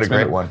a X-Men,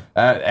 great one.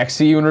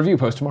 XCU in review,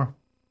 post tomorrow.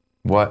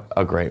 What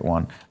a great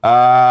one.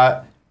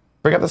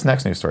 Bring up this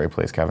next news story,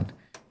 please, Kevin.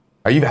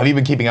 Have you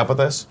been keeping up with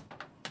this?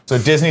 So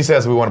Disney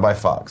says we want to buy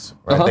Fox.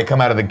 Right? Uh-huh. They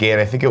come out of the gate.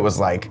 I think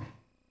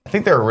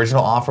their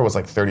original offer was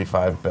like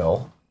 $35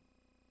 billion.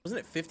 Wasn't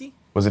it 50?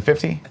 Was it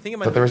 50? I think it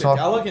might Was that be the original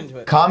 50. I'll offer? look into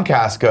it.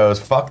 Comcast goes,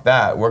 fuck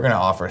that. We're going to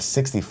offer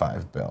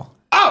 $65 billion.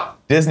 Oh!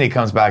 Disney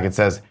comes back and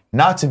says,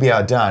 not to be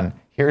outdone,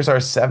 here's our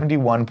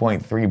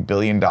 $71.3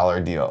 billion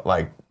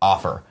deal,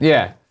 offer.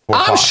 Yeah. For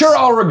I'm Fox. sure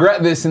I'll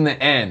regret this in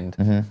the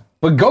end,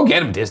 but go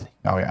get him, Disney.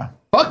 Oh, yeah.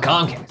 Fuck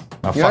Comcast.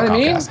 No, You know fuck what I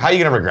mean? Comcast. How are you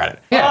going to regret it?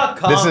 Yeah.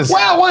 Fuck This is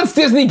Well, once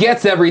Disney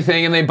gets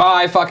everything and they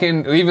buy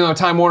fucking, even though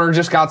Time Warner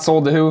just got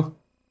sold to who?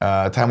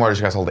 Time Warner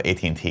just got sold to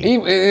AT&T.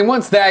 And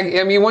once that,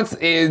 I mean, once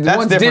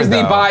different,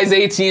 Disney though. buys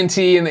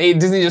AT&T and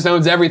Disney just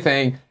owns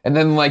everything, and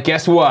then like,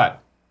 guess what?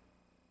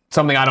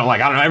 Something I don't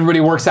like. I don't know.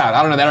 Everybody works out.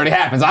 I don't know. That already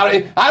happens.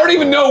 I don't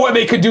even know what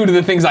they could do to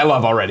the things I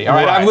love already. All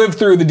right. Right. I've lived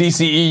through the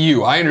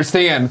DCEU. I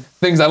understand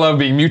things I love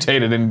being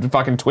mutated and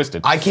fucking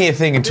twisted. I can't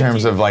think in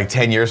terms of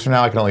 10 years from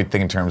now. I can only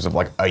think in terms of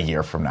a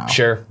year from now.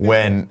 Sure.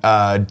 When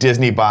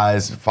Disney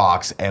buys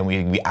Fox and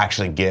we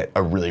actually get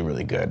a really,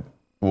 really good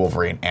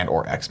Wolverine and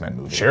or X-Men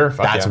movie. Sure,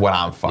 fuck That's yeah. what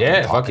I'm fucking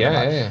Yeah, talking fuck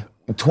yeah, about.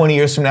 yeah, 20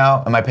 years from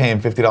now, am I paying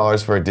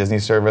 $50 for a Disney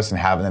service and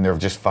then they're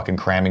just fucking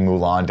cramming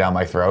Mulan down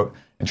my throat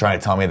and trying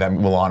to tell me that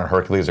Mulan and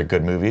Hercules are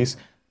good movies?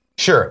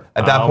 Sure.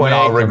 At that I'll point,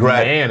 I'll make a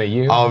regret. man of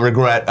you. I'll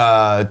regret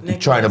trying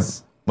to.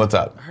 Nicholas. What's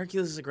up?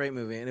 Hercules is a great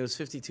movie, and it was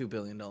 $52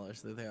 billion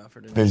that they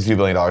offered. $52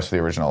 billion for the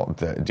original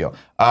deal.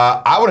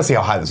 I want to see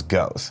how high this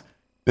goes.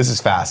 This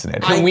is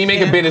fascinating. Can we make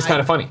a can't- bid that's kind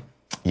of funny?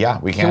 Yeah,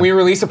 we can. Can we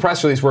release a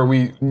press release where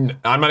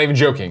I'm not even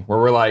joking, where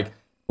we're like,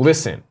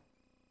 listen,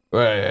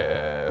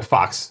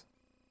 Fox.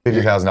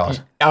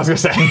 $50,000. I was gonna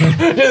say,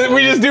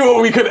 we just do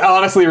what we could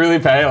honestly really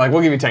pay. Like,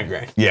 we'll give you 10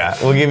 grand. Yeah,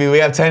 we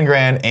have 10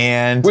 grand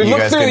and We've you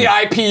looked guys through can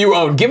the IP you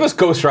own. Give us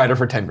Ghost Rider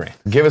for 10 grand.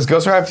 give us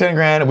Ghost Rider for 10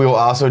 grand. We will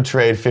also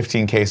trade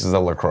 15 cases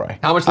of LaCroix.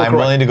 How much I'm LaCroix?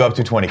 willing to go up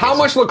to 20 How cases.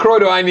 much LaCroix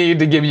do I need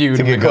to give you to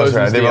to get close Ghost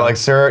Rider? this They were deal? like,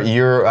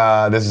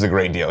 sir, this is a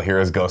great deal. Here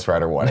is Ghost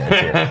Rider 1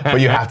 and 2.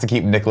 But you have to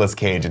keep Nicolas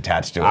Cage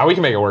attached to it. we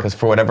can make it work. Because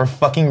for whatever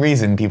fucking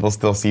reason, people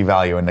still see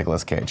value in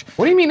Nicolas Cage.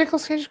 What do you mean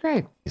Nicolas Cage is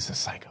great? He's a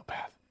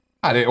psychopath.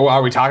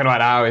 Are we talking about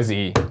how is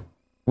he?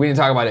 We didn't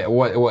talk about it.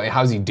 What?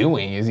 How's he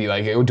doing? Is he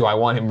like? Do I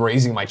want him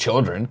raising my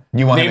children?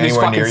 You want him Name his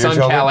anywhere fucking near your son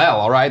children? Kal-El.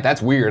 All right,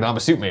 that's weird. I'm a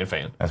Superman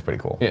fan. That's pretty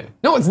cool. Yeah.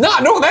 No, it's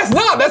not. No, that's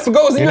not. That's what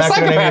goes in You're your not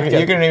gonna psychopath. name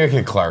you're gonna name your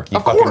kid Clark. You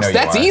Of fucking course, know you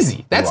that's are.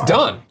 easy. That's You are.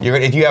 done.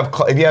 If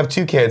you have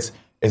two kids,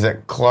 is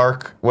it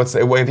Clark? If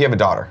you have a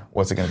daughter,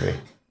 what's it gonna be?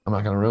 I'm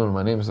not gonna ruin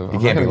my name. So You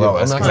can't be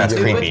Lois because that's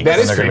creepy. That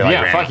is They're gonna creepy. be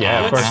Yeah, like, fuck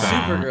yeah, of What's course.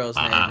 Supergirl's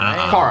name,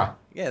 right? Kara.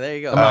 Yeah, there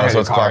you go. Oh, so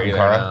it's Clark and either.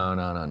 Kara?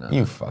 No.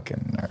 You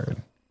fucking nerd. If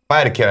I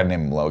had a kid, I'd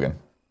name him Logan.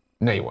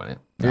 No, you wouldn't.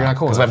 You're not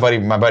cool Because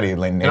enough. my buddy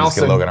named his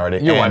also, kid Logan already.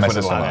 your and wife my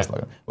wouldn't sister allow named that.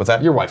 Logan. What's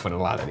that? Your wife wouldn't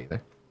allow that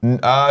either.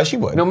 She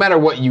would. No matter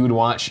what you would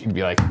want, she'd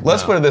be like,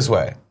 Let's no. put it this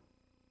way.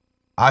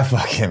 I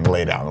fucking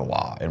lay down the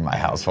law in my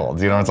household.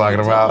 Do you know what I'm talking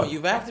about?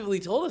 You've actively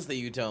told us that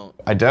you don't.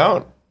 I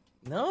don't?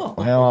 No.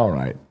 Well, all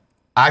right.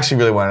 I actually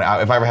really want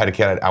to, if I ever had a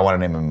kid, I want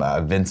to name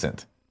him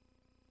Vincent.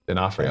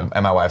 D'Onofrio.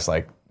 And my wife's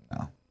like,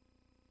 no.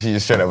 She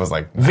just straight up was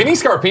like, Vinny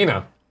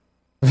Scarpino.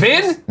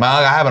 Vin?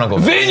 I have an Uncle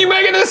Vin, you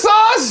making this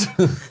sauce?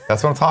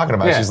 That's what I'm talking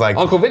about. Yeah, She's like,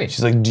 Uncle Vinny.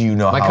 She's like, do you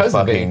know My how cousin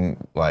fucking Vinny.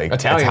 like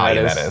Italian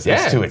Italian that is. is?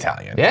 Yeah. It's too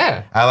Italian.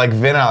 Yeah. I like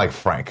Vin and I like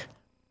Frank.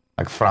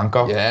 Like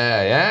Franco.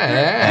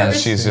 Yeah. And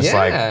she's just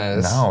like,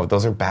 Yes. no,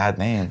 those are bad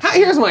names.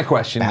 Here's my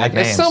question, Bad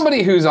Nick. As names.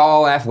 somebody who's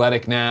all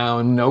athletic now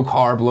and no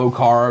carb, low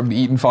carb,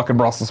 eating fucking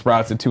Brussels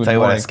sprouts at 2 in Tell the you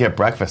what, I morning. skipped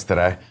breakfast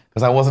today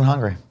because I wasn't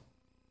hungry.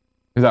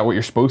 Is that what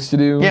you're supposed to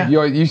do? Yeah.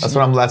 You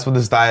That's what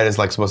this diet is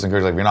like supposed to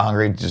encourage. Like, if you're not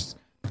hungry, just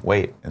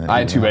wait. And then I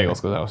had you're 2 hungry. bagels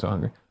because I was so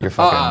hungry. You're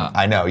fucking.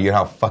 I know. You know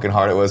how fucking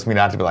hard it was for me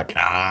not to be like,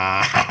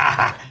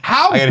 ah.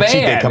 How I got a cheat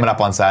day bad? coming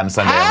up on Saturday and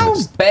Sunday. I'm How gonna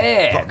just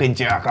bad fucking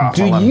jack off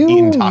do while I'm you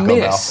eating Taco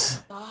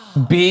miss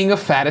being a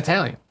fat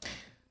Italian?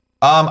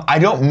 I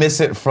don't miss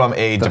it from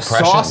a The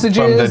depression, sausages,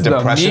 from the the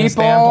depression meatballs,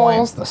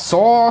 standpoint. the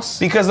sauce.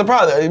 Because the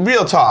problem,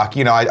 real talk,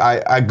 you know,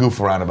 I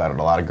goof around about it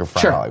a lot. I goof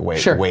around Sure, about like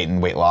sure. weight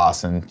and weight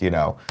loss, and you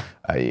know,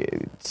 I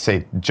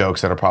say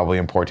jokes that are probably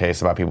in poor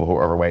taste about people who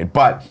are overweight.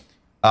 But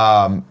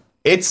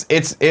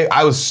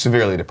I was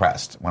severely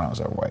depressed when I was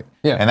overweight.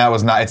 Yeah. And that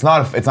was not. It's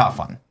not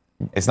fun.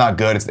 It's not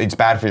good. It's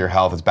bad for your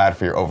health. It's bad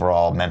for your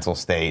overall mental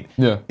state.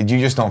 Yeah. You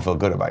just don't feel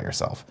good about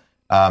yourself.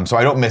 So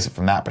I don't miss it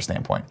from that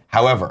standpoint.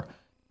 However,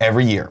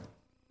 every year,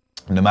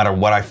 no matter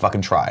what I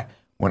fucking try,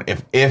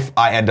 if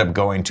I end up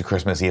going to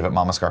Christmas Eve at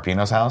Mama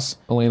Scarpino's house,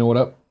 Elena, what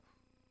up?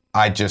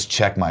 I just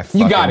check my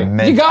fucking You got it.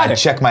 You got I it.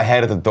 check my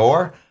head at the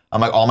door.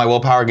 I'm like, all my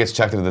willpower gets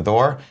checked at the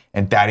door,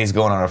 and Daddy's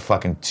going on a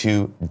fucking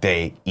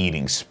 2-day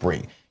eating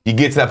spree. You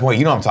get to that point,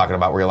 you know what I'm talking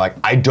about, where you're like,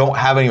 I don't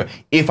have any.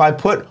 If I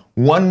put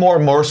one more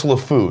morsel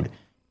of food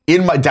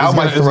down my it's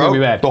gonna be throat,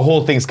 bad. the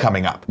whole thing's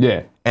coming up.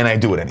 Yeah. And I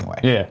do it anyway.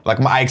 Yeah. Like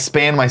I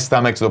expand my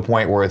stomach to the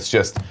point where it's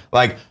just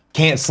like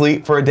can't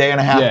sleep for a day and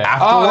a half Yeah.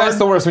 afterward. Oh, that's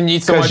the worst when you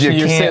eat so 'Cause much you and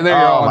you're can't- sitting there,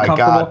 you're all oh my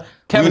uncomfortable. God.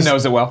 Kevin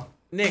knows it well.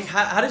 Nick,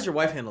 how does your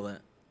wife handle that?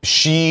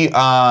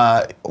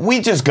 We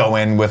just go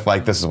in with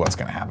like, this is what's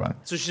gonna happen.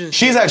 So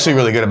She's actually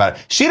really good about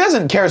it. She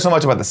doesn't care so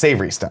much about the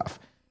savory stuff.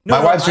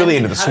 My wife's really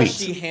into the how sweets.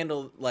 How does she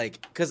handle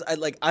because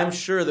I'm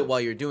sure that while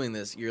you're doing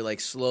this, you're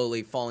like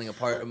slowly falling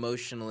apart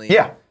emotionally.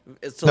 Yeah.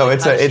 So No, like,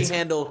 it's how a, does it's. she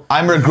handle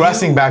I'm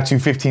regressing you- back to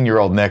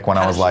 15-year-old Nick when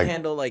I How was does like, she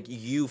handle like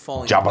you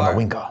falling jump on apart? the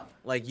winker.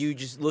 Like you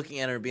just looking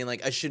at her and being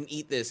like, I shouldn't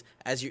eat this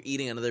as you're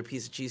eating another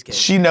piece of cheesecake.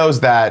 she knows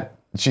that.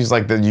 She's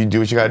like, you do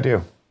what you gotta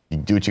do. You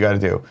do what you gotta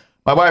do.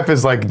 My wife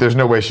is like, there's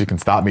no way she can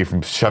stop me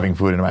from shoving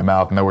food into my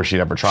mouth. Nowhere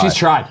she'd ever try. She's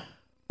tried.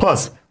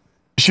 Plus,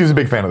 she was a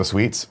big fan of the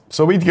sweets.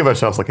 So we'd give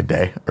ourselves like a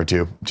day or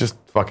two. Just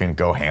fucking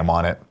go ham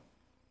on it.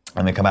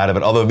 And then come out of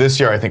it. Although this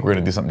year, I think we're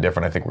gonna do something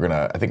different. I think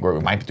we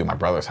might do my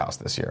brother's house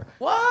this year.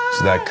 What?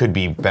 So that could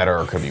be better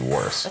or could be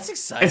worse. That's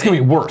exciting. It's going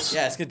to be worse.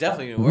 Yeah, it's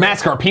definitely gonna work. Matt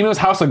Scarpino's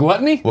House of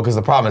Gluttony? Well, because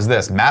the problem is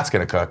this: Matt's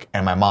gonna cook,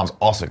 and my mom's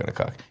also gonna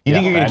cook. You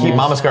think Yeah, you're gonna bad keep news.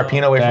 Mama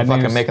Scarpino away Bad from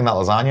fucking news. making that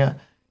lasagna?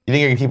 You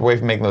think you're gonna keep her away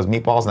from making those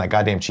meatballs and that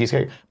goddamn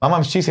cheesecake? My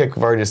mom's cheesecake,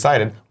 we've already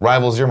decided,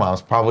 rivals your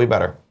mom's, probably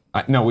better.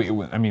 No,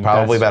 I mean,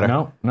 Probably that's-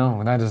 better.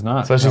 No, that is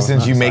not. Especially that was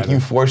since not you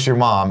decided. force your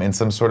mom in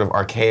some sort of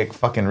archaic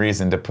fucking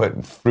reason to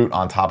put fruit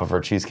on top of her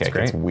cheesecake.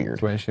 Great. It's weird. That's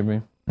the way it should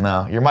be.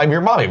 No, your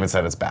mom even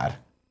said it's bad.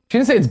 She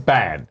didn't say it's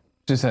bad.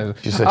 She said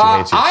She said she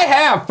hates you. I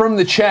have from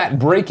the chat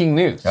breaking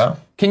news. Oh.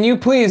 Can you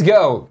please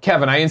go,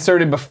 Kevin? I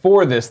inserted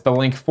before this the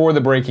link for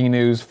the breaking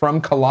news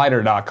from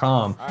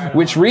Collider.com,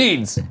 which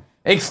reads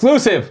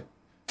exclusive.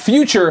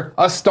 Future,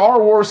 a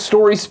Star Wars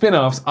story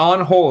spin-offs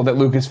on hold at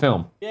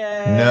Lucasfilm.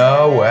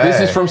 No way.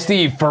 This is from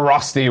Steve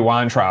Frosty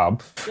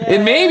Weintraub. It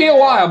may be a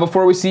while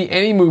before we see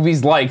any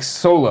movies like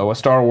Solo, a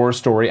Star Wars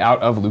story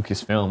out of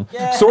Lucasfilm.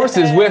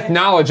 Sources with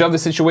knowledge of the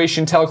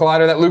situation tell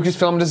Collider that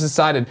Lucasfilm has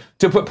decided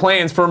to put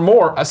plans for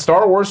more a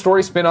Star Wars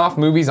story spin-off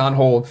movies on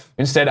hold,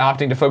 instead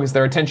opting to focus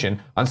their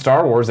attention on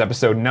Star Wars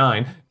Episode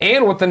 9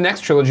 and what the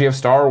next trilogy of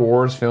Star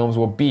Wars films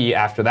will be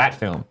after that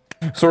film.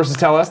 Sources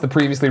tell us the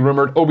previously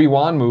rumored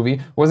Obi-Wan movie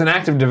was in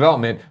active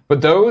development,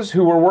 but those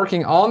who were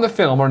working on the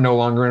film are no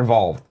longer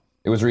involved.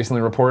 It was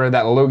recently reported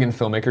that Logan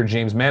filmmaker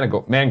James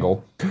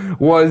Mangold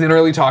was in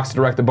early talks to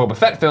direct the Boba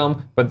Fett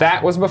film, but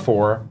that was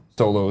before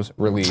Solo's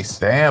release.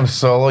 Damn,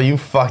 Solo, you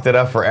fucked it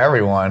up for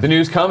everyone. The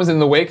news comes in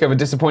the wake of a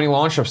disappointing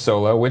launch of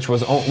Solo, which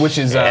was only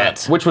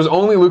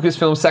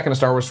Lucasfilm's second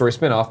Star Wars story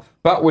spin-off,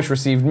 but which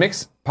received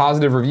mixed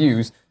positive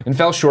reviews and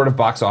fell short of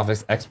box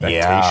office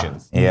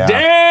expectations. Yeah.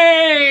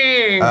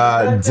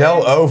 Dang!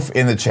 Del Oaf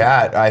in the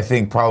chat, I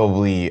think,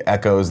 probably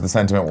echoes the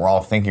sentiment we're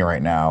all thinking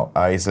right now.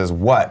 He says,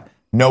 what?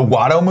 No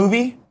Watto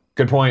movie?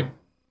 Good point.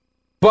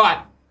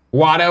 But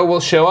Watto will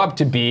show up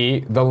to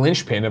be the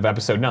linchpin of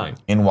Episode 9.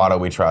 In Watto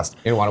we trust.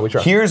 In Watto we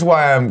trust.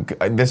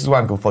 This is why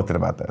I'm conflicted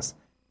about this.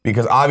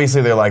 Because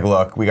obviously they're like,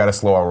 look, we got to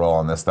slow our roll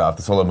on this stuff.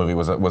 The Solo movie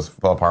was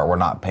fell apart. We're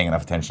not paying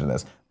enough attention to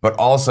this. But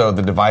also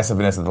the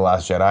divisiveness of The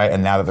Last Jedi,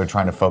 and now that they're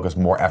trying to focus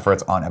more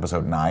efforts on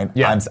Episode 9,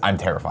 I'm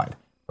terrified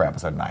for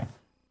Episode 9.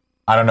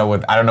 I don't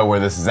know where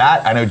this is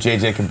at. I know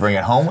JJ can bring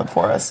it home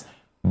for us,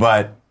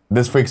 but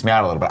this freaks me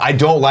out a little bit. I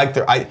don't like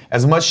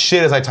as much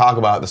shit as I talk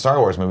about the Star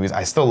Wars movies,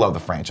 I still love the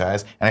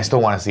franchise, and I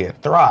still want to see it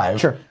thrive.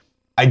 Sure.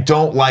 I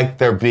don't like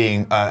there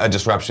being a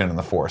disruption in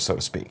the Force, so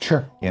to speak.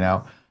 Sure. You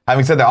know?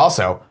 Having said that,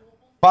 also,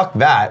 fuck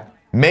that.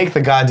 Make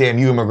the goddamn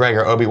Ewan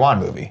McGregor Obi-Wan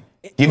movie.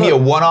 Give me a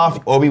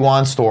one-off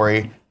Obi-Wan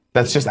story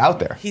that's just out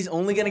there. He's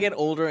only gonna get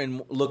older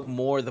and look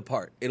more the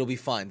part. It'll be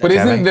fine. But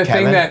isn't the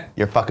thing that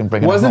you're fucking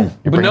bringing wasn't? it home.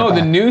 You're But bringing no, it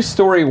the back. news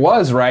story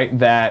was right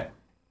that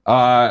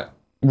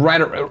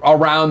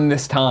around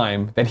this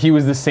time that he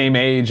was the same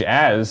age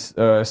as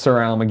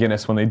Sir Allen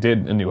McGuinness when they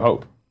did A New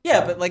Hope.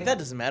 Yeah, but like that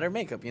doesn't matter.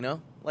 Makeup, you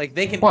know, like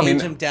they can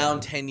age him down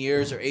 10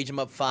 years or age him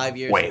up 5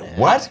 years. Wait,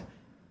 what?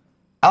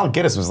 Allen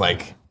Guinness was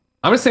like.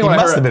 I'm just saying He what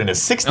I must heard. have been in his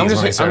 60s. I'm when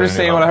he just started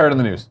saying what I heard on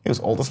the news. He was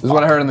old as fuck. This is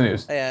what I heard on the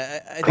news. Yeah,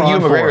 I I think Ewan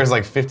Cron McGregor 4. is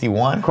like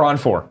 51. Cron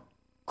 4.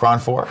 Cron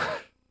 4?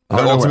 The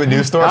ultimate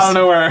news source? I don't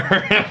know where.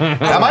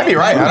 That might be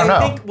right. I don't know.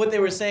 I think what they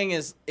were saying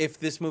is if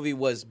this movie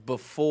was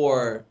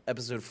before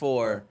Episode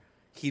 4,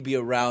 he'd be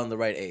around the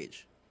right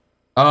age.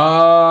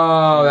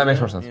 Oh, that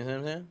makes more sense. You know what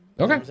I'm saying? Okay. You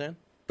know what I'm saying?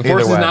 The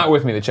Force is way. not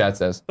with me, the chat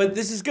says. But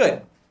this is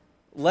good.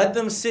 Let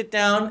them sit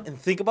down and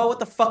think about what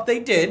the fuck they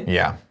did.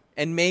 Yeah.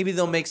 And maybe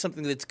they'll make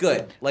something that's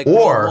good. Like Rogue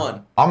Or,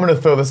 One. I'm going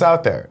to throw this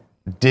out there.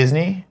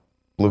 Disney,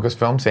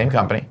 Lucasfilm, same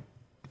company.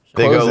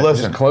 They Close go, it.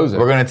 listen, Just close it.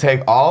 we're going to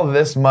take all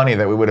this money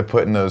that we would have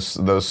put in those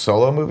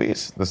Solo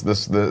movies,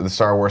 the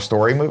Star Wars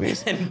story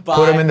movies, And put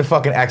buy- them into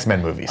fucking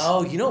X-Men movies.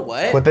 Oh, you know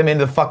what? Put them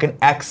into fucking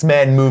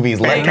X-Men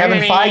movies. Let Kevin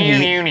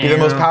Feige be the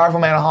most powerful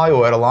man in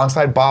Hollywood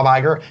alongside Bob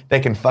Iger.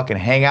 They can fucking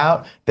hang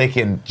out. They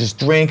can just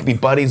drink, be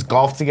buddies,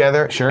 golf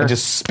together, Sure. and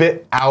just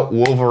spit out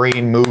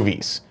Wolverine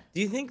movies.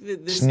 Do you think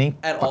that this Sneak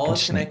at all fucking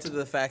is connected sneak. to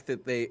the fact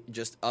that they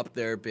just upped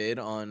their bid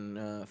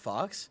on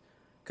Fox?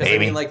 Because I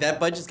Maybe. mean, like that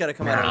budget's got to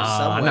come out of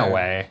somewhere. no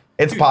way.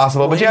 It's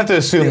possible, but you have to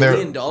assume $1 they're...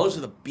 billion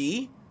with a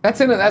B?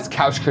 That's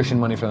couch cushion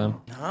money for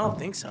them. I don't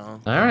think so. All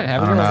right,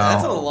 have it. don't know.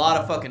 That's a lot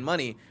of fucking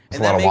money, It's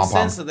and a lot that of makes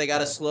wampum. sense that they got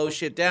to slow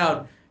shit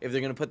down if they're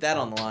gonna put that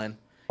on the line.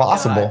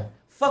 Possible. God,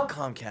 fuck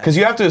Comcast. Because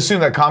you have to assume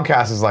that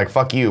Comcast is like,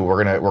 fuck you,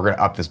 we're gonna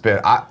up this bid.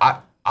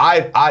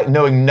 I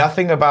knowing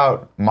nothing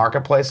about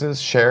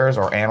marketplaces, shares,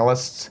 or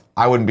analysts,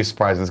 I wouldn't be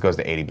surprised if this goes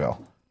to 80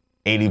 bill.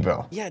 80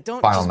 bill. Yeah,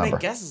 don't Final just number.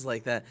 make guesses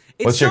like that.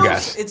 It's What's your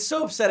guess? It's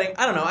so upsetting.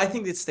 I don't know. I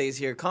think it stays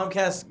here.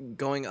 Comcast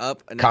going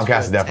up an Comcast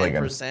is extra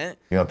definitely 10%. good.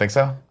 You don't think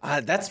so?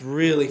 That's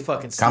really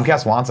fucking steep.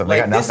 Comcast wants them. They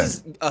got nothing. This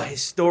is a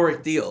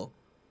historic deal.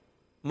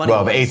 Money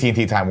Well, the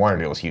AT&T Time Warner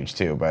deal was huge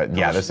too, but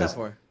yeah, much this is that is.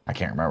 for? I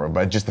can't remember,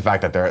 but just the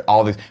fact that there are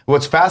all these.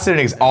 What's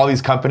fascinating is all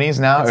these companies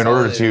now, in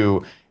order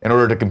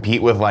to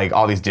compete with like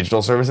all these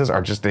digital services,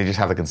 they just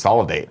have to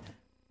consolidate.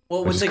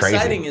 Well, which what's is crazy.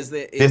 exciting is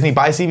that Disney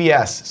buy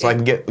CBS so I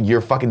can get your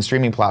fucking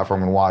streaming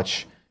platform and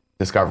watch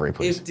Discovery,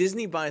 please. if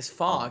Disney buys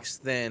Fox,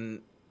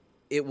 then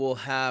it will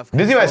have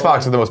Disney buys control-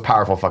 Fox are the most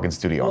powerful fucking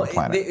studio Well, on the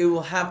planet. it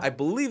will have. I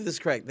believe this is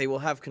correct. They will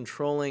have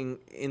controlling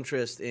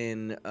interest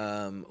in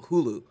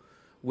Hulu,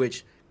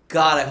 which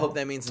God, I hope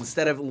that means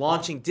instead of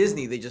launching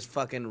Disney, they just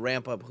fucking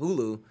ramp up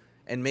Hulu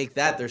and make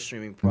that their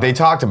streaming product. They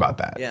talked about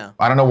that. Yeah.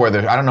 I don't know where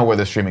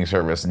the streaming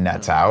service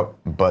nets out,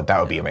 but that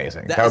would be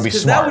amazing. That would be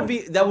 'cause smart. that would be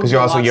because a you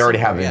lot already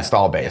have simpler, the yeah.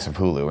 install base Yeah. of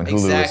Hulu, and Hulu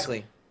Exactly.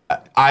 is.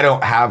 I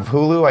don't have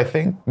Hulu. I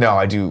think no,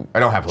 I do.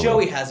 I don't have Hulu.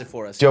 Joey has it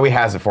for us. Joey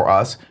has it for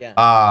us. Yeah.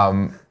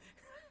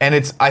 And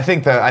it's. I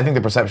think the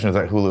perception is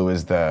that Hulu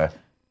is the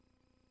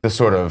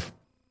sort of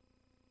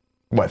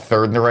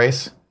third in the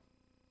race.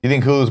 You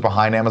think Hulu's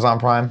behind Amazon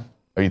Prime,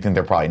 or you think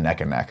they're probably neck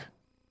and neck?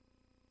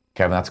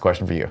 Kevin, that's a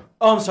question for you.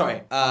 Oh, I'm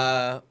sorry.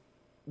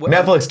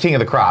 Netflix king of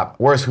the crop.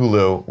 Where's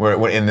Hulu?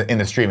 Where in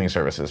the streaming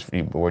services?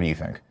 Where do you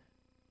think?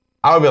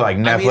 I would be like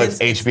Netflix,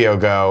 HBO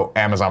Go,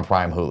 Amazon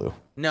Prime, Hulu.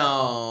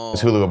 No.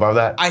 Is Hulu above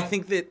that? I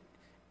think that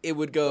it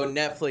would go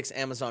Netflix,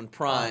 Amazon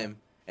Prime,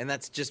 and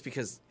that's just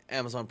because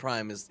Amazon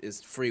Prime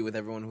is free with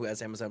everyone who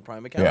has Amazon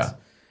Prime accounts. Yeah.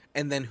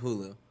 And then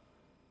Hulu.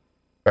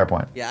 Fair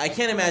point. Yeah, I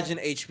can't imagine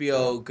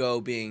HBO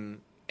Go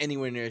being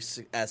anywhere near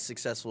as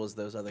successful as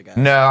those other guys.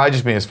 No, I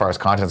just mean as far as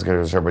content's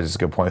concerned, but it's a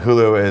good point.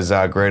 Hulu is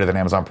greater than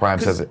Amazon Prime,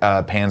 says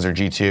Panzer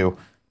G2.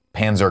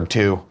 Panzer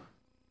 2. I don't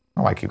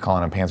know why I keep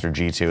calling him Panzer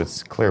G2.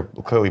 It's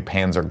clearly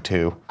Panzer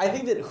 2. I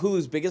think that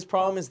Hulu's biggest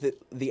problem is that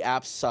the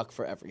apps suck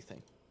for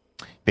everything.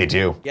 They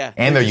do. Yeah.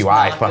 And they're their just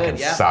UI not fucking good.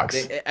 Yeah,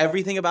 sucks.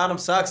 Everything about them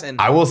sucks. And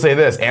I will say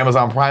this,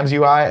 Amazon Prime's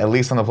UI, at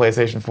least on the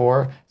PlayStation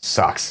 4,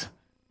 sucks.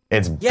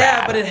 It's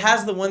yeah, bad. but it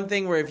has the one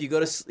thing where if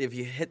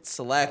you hit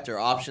select or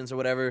options or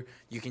whatever,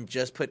 you can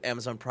just put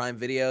Amazon Prime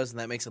videos, and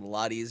that makes it a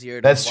lot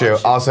easier. To That's watch true. shit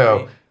for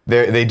Also,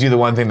 free. they do the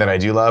one thing that I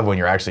do love when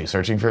you're actually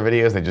searching for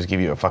videos. They just give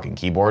you a fucking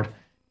keyboard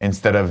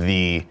instead of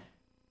the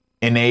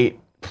innate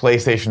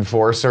PlayStation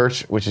 4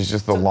 search, which is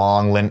just the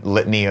long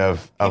litany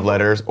of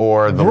letters,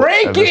 or the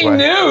Breaking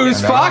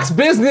news!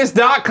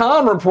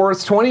 FoxBusiness.com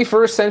reports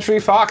 21st Century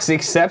Fox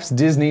accepts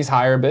Disney's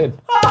higher bid.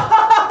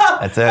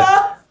 That's it.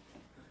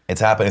 It's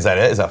happening. Is that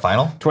it? Is that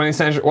final? 20th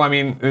Century, well, I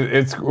mean,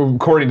 it's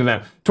according to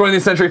them. 20th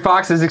Century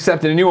Fox has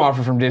accepted a new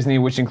offer from Disney,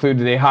 which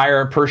included a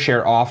higher per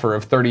share offer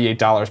of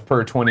 $38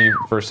 per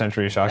 21st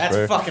Century Fox.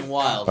 That's fucking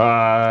wild.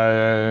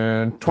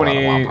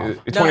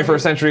 21st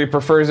Century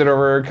prefers it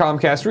over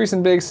Comcast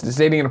recent bids,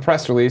 stating in a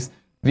press release,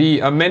 the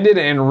amended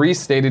and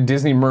restated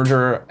Disney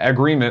merger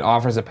agreement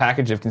offers a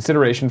package of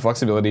consideration,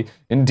 flexibility,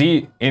 and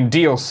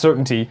deal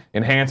certainty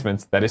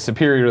enhancements that is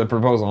superior to the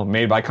proposal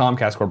made by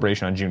Comcast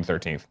Corporation on June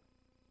 13th.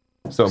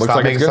 So it looks Stop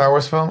like making it's good. Star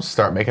Wars films.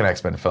 Start making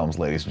X-Men films,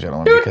 ladies and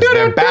gentlemen, because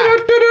they're back.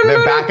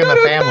 They're back in the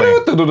family.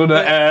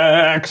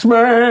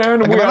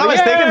 X-Men. If I'm not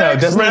mistaken, though,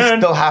 doesn't it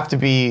still have to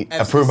be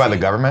approved by the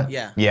government?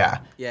 Yeah. Yeah.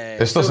 Yeah.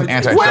 There's still So some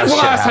it's- antitrust When's the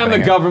shit last time the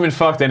happening. government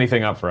fucked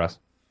anything up for us?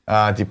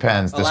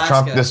 Depends.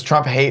 Alaska. Does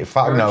Trump hate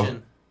Fox? No.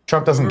 Virgin.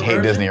 Trump doesn't hate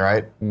Virgin? Disney,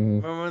 right?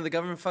 Remember when the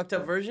government fucked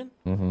up Virgin?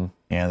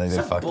 Yeah, they did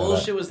What fuck that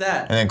bullshit up. was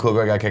that? And then Cool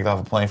Greg got kicked off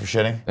a plane for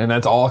shitting. And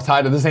that's all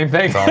tied to the same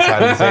thing. It's all tied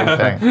to the same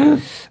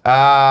thing.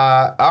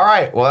 All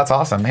right. Well, that's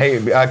awesome. Hey,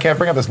 Kev,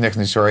 bring up this next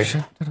news story.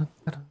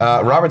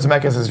 Robert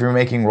Zemeckis is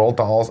remaking Roald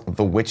Dahl's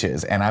The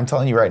Witches, and I'm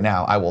telling you right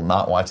now, I will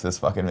not watch this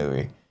fucking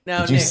movie.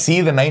 Now, Did you Nick,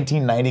 see the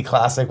 1990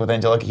 classic with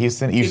Angelica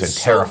Houston? You It's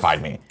said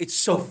terrified me. It's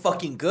so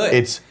fucking good.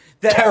 It's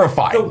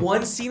terrifying. The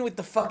one scene with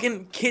the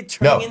fucking kid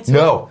turning into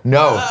No.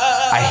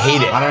 I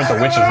hate it. I don't know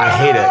The Witches. I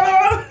hate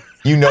it.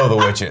 You know The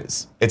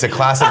Witches. It's a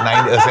classic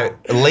 90s,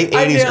 it's a late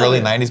 80s,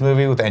 early 90s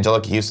movie with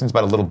Angelica Houston. It's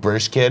about a little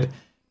British kid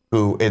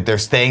who they're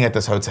staying at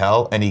this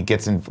hotel, and he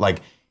gets in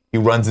he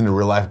runs into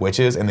real life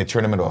witches, and they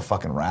turn him into a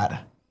fucking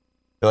rat.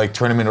 They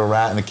turn him into a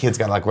rat, and the kid's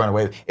got to run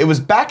away. It was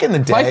back in the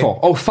day. Fievel.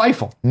 Oh,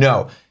 Fievel.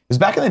 No, it was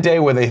back in the day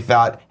where they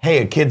thought, hey,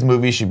 a kid's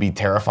movie should be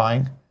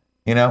terrifying.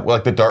 You know,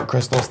 like the Dark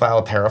Crystal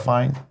style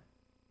terrifying.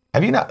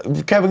 Have you not,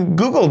 Kevin,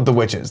 Googled The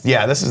Witches?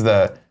 Yeah, this is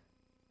the.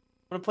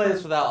 I'm gonna play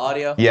this without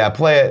audio. Yeah,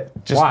 play it.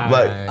 Just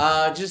Why?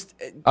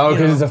 Oh,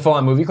 because it's a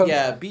full-on movie clip?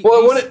 Yeah.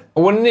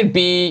 Wouldn't it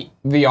be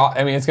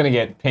I mean, it's going to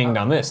get pinged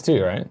on this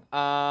too, right?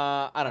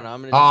 I don't know.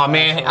 I'm gonna. Oh,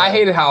 man. I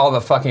hated how all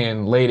the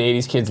fucking late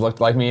 80s kids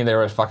looked like me. They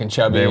were fucking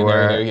chubby. They and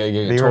were.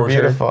 They They were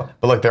beautiful.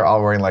 But look, they're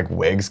all wearing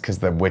wigs because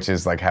the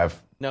witches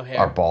have no hair.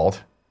 are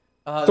bald.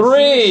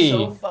 3,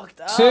 so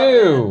fucked up,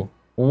 2,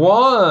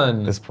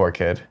 1. This poor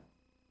kid.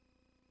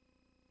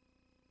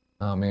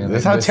 Oh man,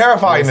 This is how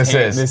terrifying this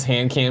is. This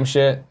hand cam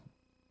shit.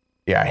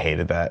 Yeah, I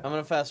hated that. I'm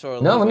gonna fast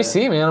forward. No, let me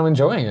see, man. I'm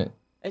enjoying it.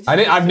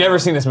 I've never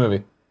seen this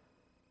movie.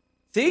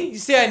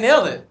 See, I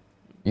nailed it.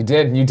 You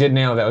did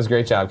nail it. That was a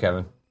great job,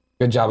 Kevin.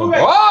 Good job.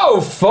 Whoa,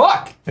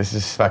 fuck! This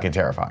is fucking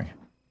terrifying.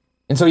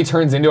 And so he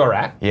turns into a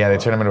rat? Yeah, they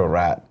turn him into a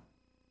rat.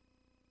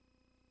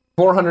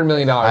 $400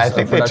 million. I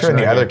think they turned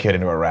the other kid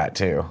into a rat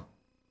too.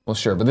 Well,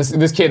 sure, but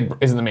this kid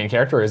isn't the main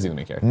character, or is he the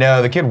main character?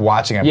 No, the kid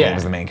watching I believe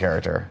is the main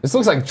character. This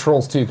looks like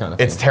Trolls 2 kind of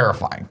thing. It's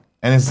terrifying,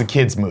 and it's a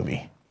kids'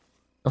 movie.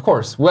 Of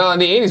course. Well, in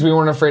the 80s, we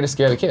weren't afraid to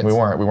scare the kids. We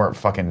weren't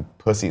fucking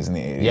pussies in the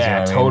 80s. Yeah, you know what I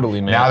mean?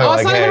 totally, man. Now they're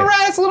it's not hey, even a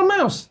rat, it's a little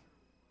mouse.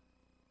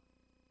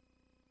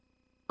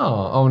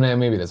 Oh, no,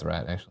 maybe it is a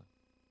rat, actually.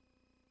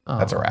 Oh.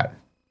 That's a rat.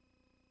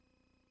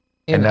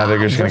 And now they're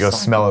just gonna go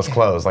smell his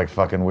clothes like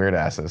fucking weird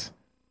asses.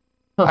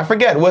 I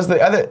forget, was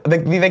the other,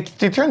 they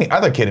turned the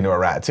other kid into a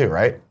rat too,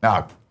 right?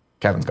 No,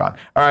 Kevin's gone.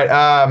 All right,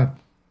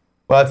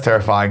 well, that's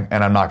terrifying,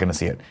 and I'm not gonna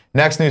see it.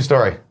 Next news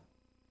story.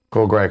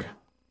 Cool, Greg.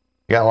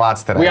 You got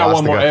lots today. We got Lots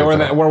one to more. go through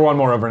today. We're one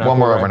more over now. One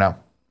more over now.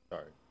 No,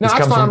 This that's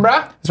comes fine, from,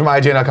 bruh. This is from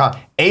IGN.com.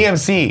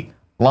 AMC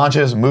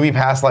launches Movie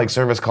Pass-like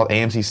service called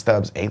AMC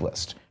Stubs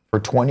A-List.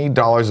 For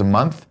 $20 a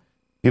month,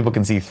 people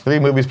can see 3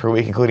 movies per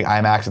week, including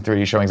IMAX and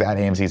 3D showings at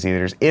AMC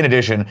theaters. In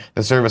addition,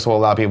 the service will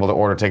allow people to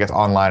order tickets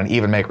online and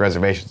even make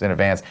reservations in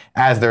advance,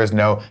 as there is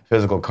no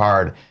physical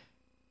card.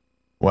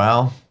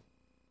 Well,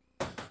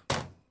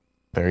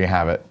 there you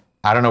have it.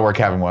 I don't know where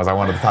Kevin was. I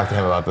wanted to talk to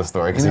him about this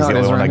story because he's the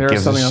only one that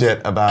gives a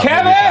shit about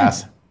Kevin! Movie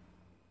Pass.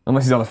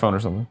 Unless he's on the phone or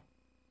something.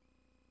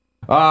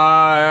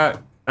 I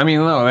mean,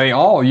 no, they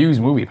all use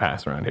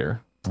MoviePass around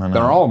here.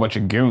 They're all a bunch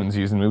of goons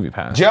using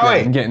MoviePass.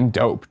 Joey!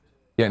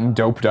 Getting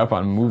doped up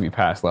on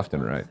MoviePass left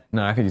and right.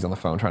 No, I think he's on the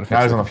phone trying to fix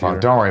No, he's the on the phone.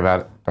 computer. Don't worry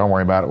about it. Don't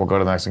worry about it. We'll go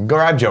to the next one. Go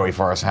grab Joey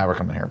for us and have her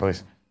come in here,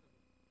 please.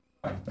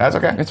 That's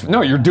okay.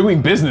 No, you're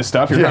doing business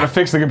stuff. You're trying to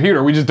fix the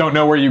computer. We just don't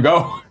know where you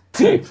go.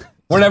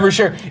 We're never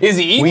sure. Is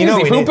he eating? Is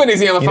he pooping? Is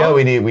he on the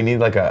phone? You know, we need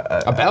like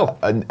a bell.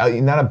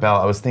 Not a bell.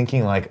 I was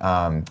thinking like,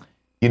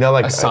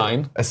 like a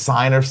sign. A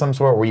sign of some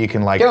sort where you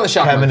can like, Get on the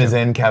shot Kevin marker. is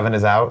in, Kevin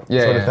is out,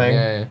 sort of thing.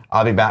 Yeah.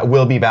 I'll be back.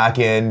 We'll be back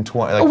in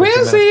 20. Like We'll 15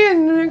 minutes. see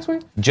you next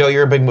week. Joe,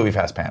 you're a big Movie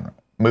Pass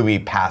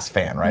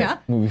fan, right? Yeah.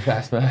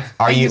 MoviePass, man.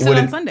 Are you? Use it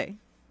on Sunday.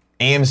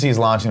 AMC is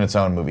launching its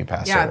own Movie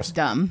Pass Yeah, service. it's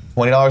dumb.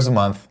 $20 a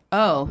month.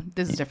 Oh,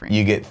 this is different.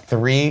 You get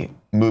 3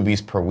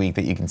 movies per week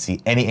that you can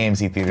see any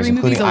AMC theaters, 3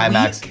 movies including a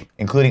IMAX, week?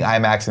 including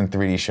IMAX and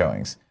 3D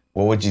showings.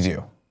 What would you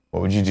do?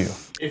 What would you do?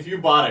 If you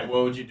bought it,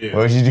 what would you do?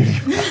 What would you do?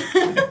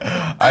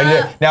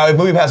 Now, if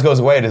MoviePass goes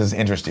away, does this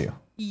interest you?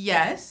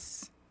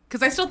 Yes,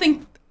 because I still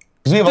think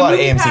because we have a lot of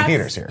AMC Pass,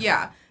 theaters here.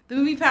 Yeah, the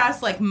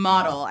MoviePass like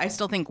model, I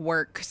still think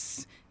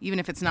works, even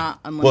if it's not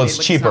unlimited. Well, it's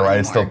which cheaper, not right?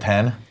 It's still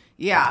anymore. 10.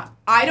 Yeah,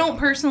 I don't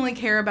personally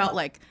care about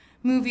like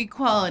movie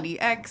quality,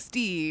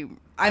 XD.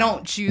 I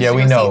don't choose. Yeah, to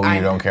we go know see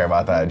you don't care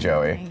about that,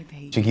 Joey.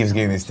 She keeps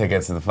getting these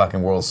tickets to the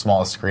fucking world's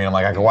smallest screen. I'm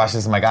like, I can watch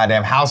this in my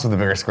goddamn house with a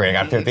bigger screen.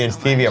 I got 50-inch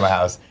TV in my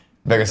house,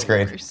 bigger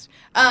screen. So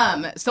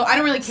I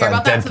don't really care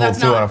about that. So Deadpool that's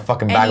 2 not on a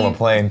fucking back of a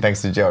plane,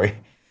 thanks to Joey.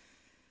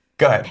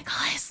 Go ahead.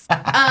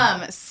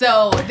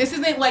 So this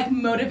isn't like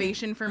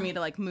motivation for me to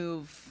like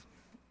move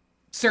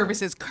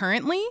services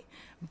currently,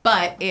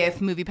 but if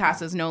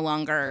MoviePass is no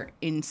longer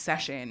in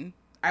session,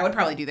 I would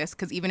probably do this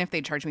because even if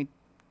they charge me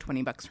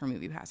 $20 for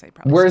MoviePass, I'd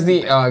probably. Where's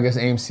the? I guess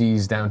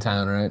AMC's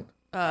downtown, right?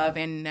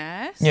 Van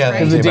Ness. Yeah,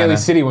 because right? the Daly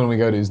City one we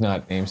go to is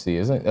not AMC,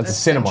 is it? That's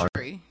a Cinemark.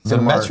 The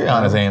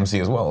Metreon is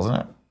AMC as well, isn't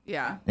it?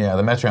 Yeah. Yeah,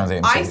 the Metreon's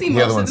AMC. I see the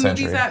most other of one's the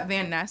movies Century. at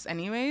Van Ness,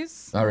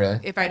 anyways. Oh, really?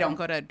 If I don't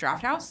go to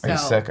Draft House. Are you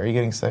sick? Are you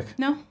getting sick?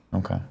 No.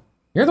 Okay.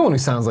 You're the one who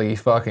sounds like you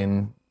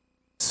fucking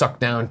sucked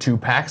down 2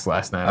 packs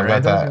last night. I've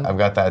right?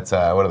 got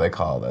that. What do they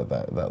call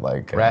that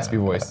like raspy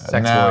voice, sex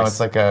no, voice. it's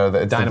like it's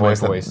the Dynamite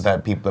voice.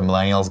 That people, the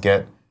millennials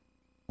get,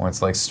 where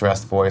it's like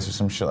stressed voice or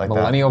some shit like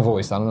Millennial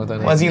voice. I don't know what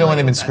that that. is. You know when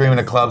they've been screaming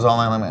at clubs all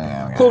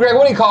night. Like, Cool, Greg.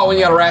 What do you call it when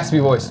you got a raspy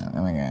voice?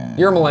 Oh my God.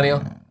 You're a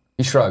millennial.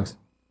 He shrugs.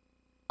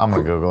 I'm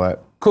gonna Google it.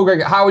 Cool,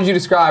 Greg. How would you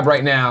describe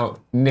right now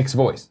Nick's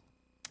voice?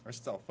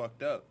 It's all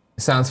fucked up.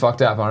 It sounds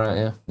fucked up. All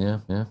right. Yeah.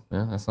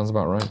 That sounds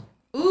about right.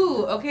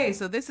 Ooh, okay,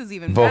 so this is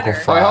even Vocal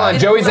better. fry. Wait, hold on. It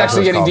Joey's allows-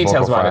 actually getting Vocal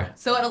details fry. about it.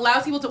 So it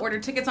allows people to order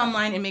tickets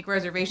online and make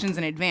reservations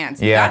in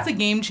advance. Yeah. That's a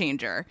game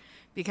changer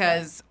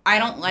because I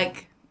don't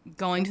like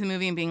going to the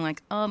movie and being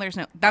like, oh, there's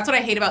no. That's what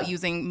I hate about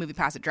using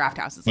MoviePass at Draft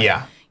House. It's like,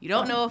 Yeah. You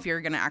don't know if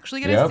you're gonna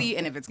actually get Yep. a seat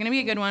and if it's gonna be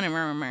a good one.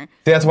 And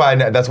See, that's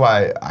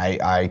why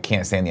I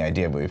can't stand the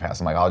idea of MoviePass.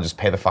 I'm like, I'll just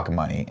pay the fucking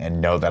money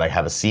and know that I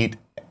have a seat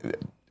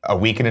a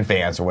week in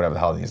advance or whatever the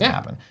hell needs to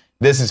happen.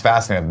 This is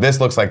fascinating. This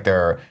looks like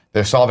they're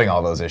solving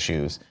all those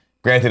issues.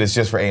 Granted, it's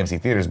just for AMC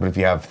theaters, but if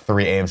you have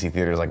 3 AMC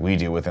theaters like we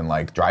do within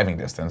like driving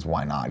distance,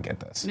 why not get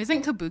this?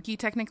 Isn't Kabuki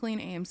technically an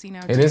AMC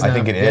now? It is. I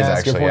think it is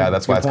that's a good actually. point. Yeah,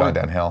 that's why Good it's gone point.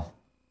 downhill.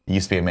 It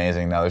used to be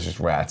amazing. Now there's just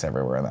rats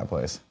everywhere in that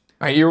place.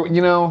 All right,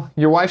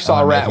 your wife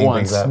saw a rat making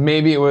once. things up.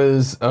 Maybe it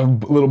was a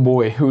little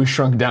boy who was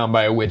shrunk down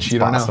by a witch. You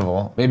don't possible.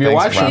 know. Maybe your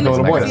Thanks wife for shrunk a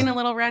little making boy. that Seen down. a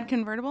Little Red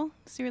Convertible?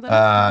 Stuart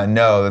Little?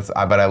 No,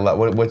 but I love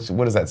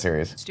what is that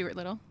series? Stuart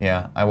Little.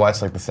 Yeah, I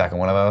watched like the second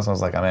one of those. I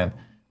was like, I'm in.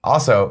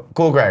 Also,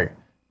 cool, Greg.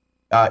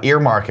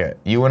 Earmark it.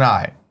 You and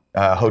I.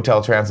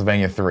 Hotel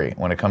Transylvania 3.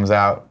 When it comes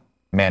out,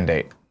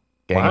 mandate.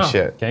 Gang Wow.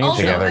 shit Gang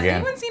Also, together has again.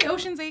 anyone seen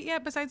Ocean's 8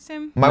 yet besides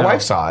Tim? My No.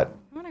 wife saw it.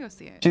 I want to go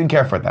see it. She didn't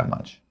care for it that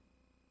much.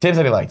 Tim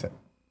said he liked it.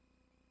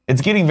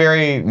 It's getting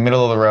very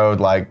middle of the road,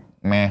 like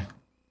meh,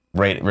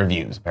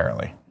 reviews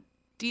apparently.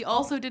 Dee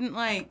also didn't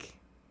like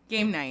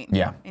Game Night.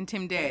 Yeah. And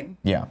Tim did.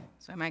 Yeah.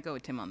 So I might go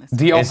with Tim on this.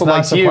 D It's also not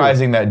likes you.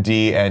 surprising that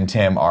Dee and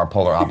Tim are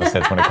polar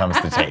opposites when it comes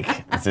to take.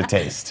 It's a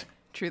taste.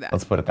 True that.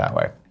 Let's put it that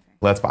way.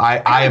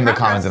 I am the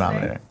common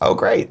denominator. Oh,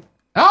 great.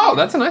 Oh,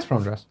 that's a nice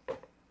prom dress.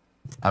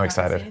 I'm Say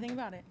excited. anything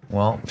about it.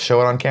 Well,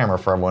 show it on camera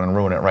for everyone and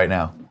ruin it right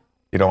now.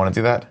 You don't want to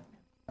do that?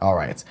 All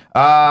right.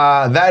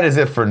 That is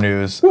it for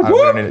news.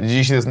 Did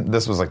you see this?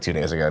 This was like 2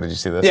 days ago. Did you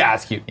see this? Yeah,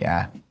 it's cute.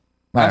 Yeah.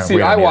 I don't- see.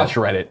 we don't I need watch it.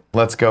 Reddit.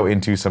 Let's go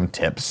into some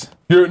tips.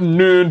 Getting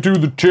into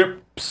the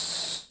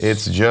tips.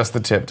 It's just the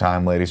tip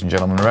time, ladies and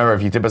gentlemen. Remember,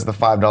 if you tip us the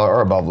 $5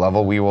 or above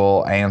level, we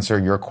will answer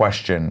your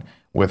question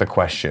with a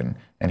question.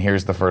 And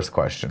here's the first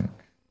question.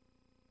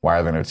 Why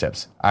are there no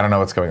tips? I don't know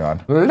what's going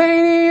on.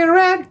 Lady in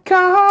red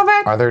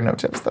carpet. Are there no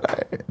tips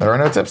today? There are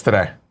no tips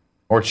today.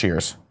 Or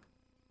cheers.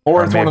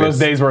 Or Or it's one of maybe those it's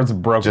days where it's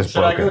broken. just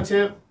Should I broken. go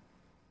tip?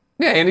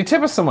 Yeah, Andy,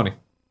 tip us some money.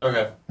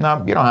 Okay.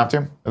 No, you don't have to.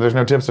 If there's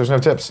no tips, there's no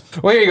tips.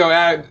 Well, here you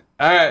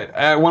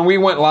go. When we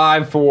went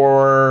live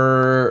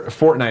for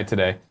Fortnite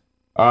today,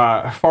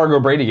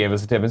 Fargo Brady gave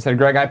us a tip and said,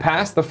 Greg, I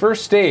passed the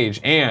first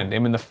stage and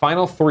am in the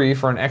final 3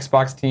 for an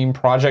Xbox Team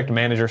Project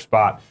Manager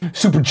spot.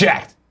 Super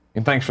jacked.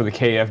 And thanks for the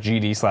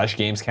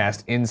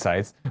KFGD/Gamescast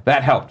insights.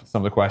 That helped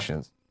some of the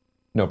questions.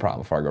 No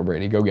problem, Fargo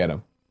Brady. Go get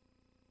him.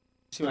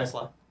 See my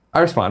slide. I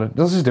responded.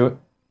 Let's just do it.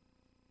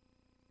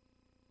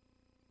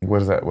 What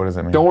does that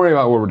mean? Don't worry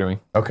about what we're doing.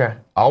 Okay.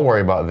 I'll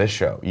worry about this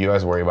show. You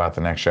guys worry about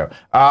the next show.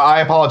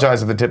 I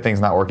apologize if the tip thing's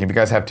not working. If you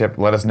guys have tip,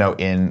 let us know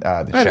in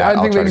the chat. I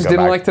I'll think try they to just go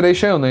didn't back. like today's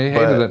show and they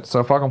hated it,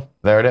 so fuck them.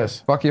 There it is.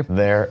 Fuck you.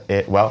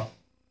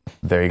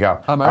 There you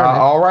go. I'm Iron Man.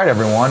 All right,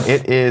 everyone.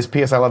 It is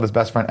PS I Love His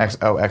Best Friend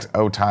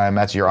XOXO time.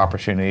 That's your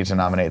opportunity to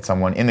nominate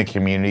someone in the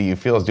community you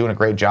feel is doing a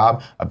great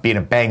job of being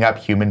a bang-up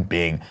human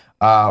being.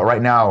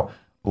 Right now,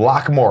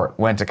 Lockmort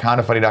went to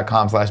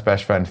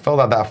kindafunny.com/bestfriend, filled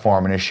out that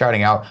form, and is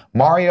shouting out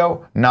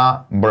Mario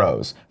Not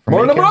Bros. For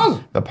Mario making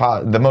Not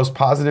the most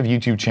positive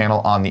YouTube channel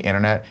on the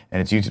internet, and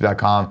it's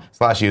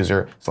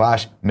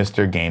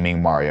youtube.com/user/Mr.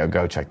 Gaming Mario.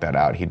 Go check that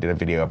out. He did a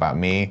video about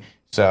me,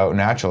 so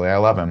naturally I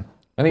love him.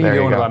 I think he There did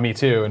you one go. about me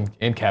too,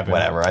 and Kevin.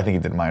 Whatever. I think he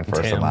did mine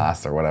first Tim. and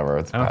last or whatever.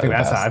 It's I don't think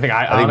probably that's the how. best.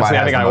 I think mine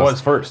has the I most-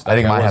 was first. I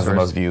think mine was has the first.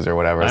 most views or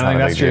whatever. I It's don't not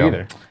think a big that's deal. true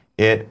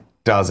either. It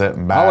doesn't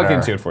matter. I'll look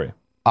into it for you.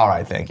 All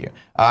right, thank you.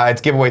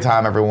 It's giveaway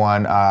time,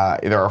 everyone.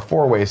 There are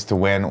 4 ways to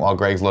win. While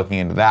Greg's looking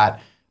into that,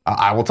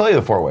 I will tell you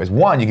the 4 ways.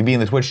 1, you can be in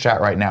the Twitch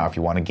chat right now. If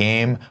you want a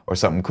game or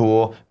something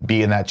cool,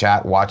 be in that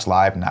chat, watch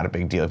live, not a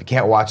big deal. If you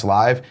can't watch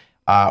live,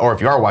 or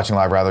if you are watching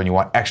live rather and you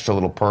want extra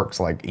little perks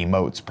like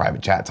emotes,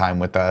 private chat time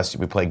with us,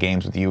 we play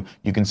games with you,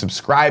 you can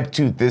subscribe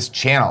to this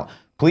channel.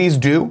 Please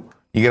do.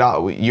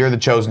 You're the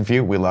chosen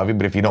few. We love you.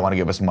 But if you don't want to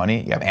give us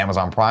money, you have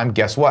Amazon Prime.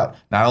 Guess what?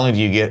 Not only do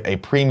you get a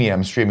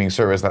premium streaming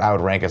service that I would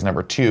rank as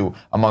number 2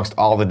 amongst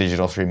all the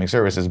digital streaming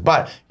services,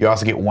 but you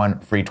also get 1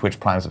 free Twitch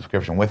Prime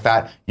subscription. With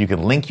that, you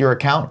can link your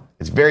account.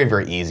 It's very,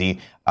 very easy.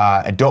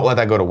 And don't let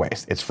that go to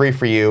waste. It's free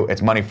for you.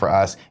 It's money for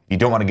us. If you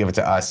don't want to give it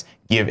to us,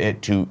 give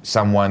it to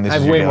someone. This I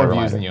have is your way daily more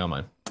reminder. views than you on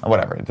mine.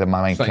 Whatever.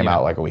 Mine let came you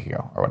out know. like a week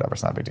ago or whatever.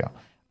 It's not a big deal.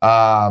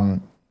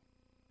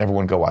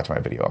 Everyone go watch my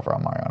video over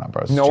on Mario Not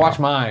Bros. No, channel. watch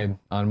mine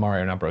on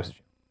Mario Not Bros.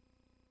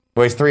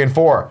 Ways 3 and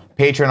 4,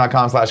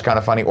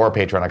 patreon.com/kindafunny or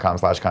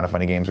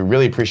patreon.com/kindafunnygames. We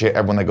really appreciate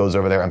everyone that goes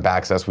over there and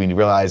backs us. We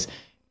realize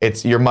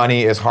your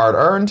money is hard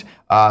earned.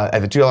 At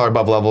the $2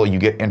 above level, you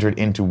get entered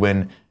in to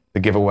win the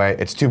giveaway.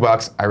 It's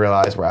 $2. I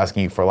realize we're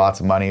asking you for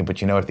lots of money,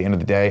 but you know, at the end of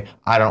the day,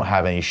 I don't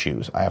have any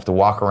shoes. I have to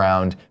walk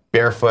around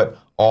barefoot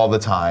all the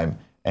time,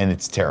 and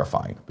it's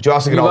terrifying. But you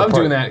also get You all love the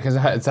doing that because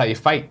it's how you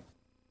fight.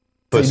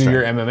 Foot You do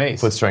your strength. MMAs.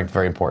 Foot strength,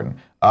 very important.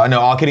 No,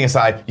 all kidding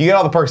aside, you get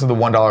all the perks of the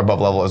 $1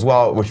 above level as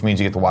well, which means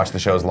you get to watch the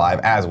shows live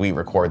as we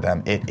record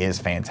them. It is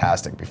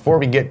fantastic. Before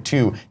we get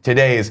to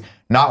today's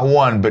not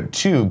 1, but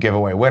 2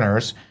 giveaway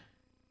winners,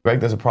 Greg,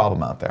 there's a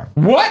problem out there.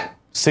 What?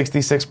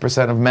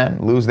 66% of men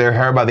lose their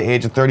hair by the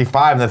age of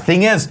 35. And the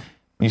thing is,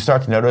 when you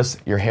start to notice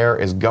your hair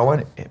is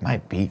going, it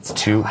might be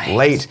too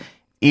late.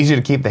 Easier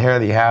to keep the hair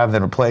that you have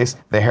than replace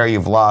the hair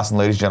you've lost. And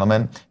ladies and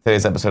gentlemen,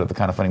 today's episode of the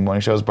Kind of Funny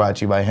Morning Show is brought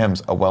to you by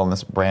Hims, a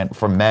wellness brand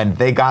for men.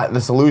 They got the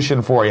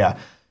solution for you.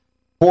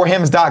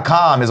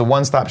 ForHims.com is a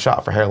one-stop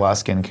shop for hair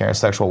loss, skincare,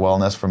 sexual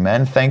wellness for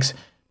men. Thanks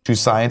to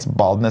science,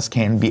 baldness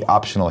can be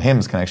optional.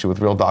 Hims connects you with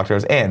real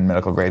doctors and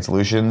medical-grade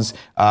solutions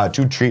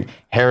to treat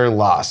hair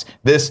loss.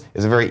 This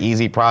is a very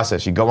easy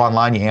process. You go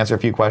online, you answer a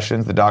few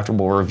questions, the doctor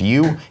will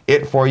review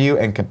it for you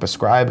and can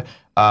prescribe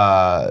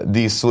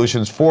these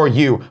solutions for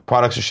you.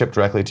 Products are shipped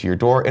directly to your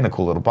door in a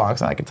cool little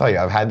box. And I can tell you,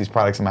 I've had these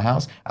products in my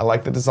house. I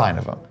like the design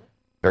of them.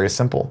 Very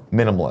simple,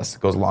 minimalist,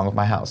 goes along with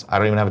my house. I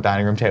don't even have a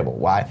dining room table.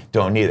 Why?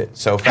 Don't need it.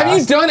 So fast. Have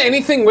you done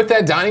anything with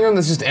that dining room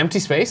that's just empty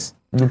space?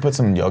 We put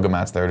some yoga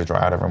mats there to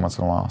dry out every once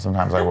in a while.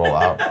 Sometimes I roll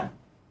out.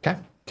 Okay.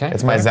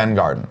 It's my Zen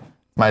garden.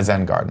 My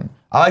Zen garden.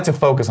 I like to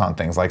focus on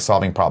things like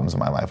solving problems in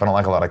my life. I don't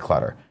like a lot of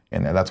clutter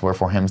in there. That's where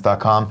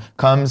ForHims.com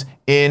comes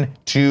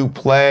into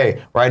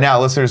play. Right now,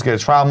 listeners get a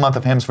trial month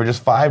of Hims for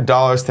just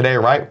 $5 today,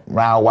 right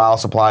now while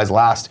supplies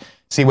last.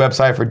 See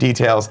website for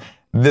details.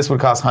 This would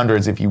cost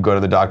hundreds if you go to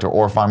the doctor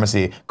or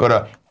pharmacy. Go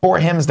to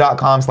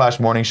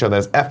forhims.com/morning show.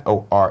 That's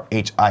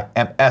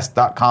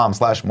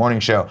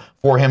FORHIMS.com/morning show.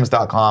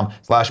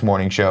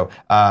 forhims.com/morning show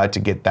to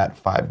get that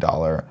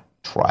 $5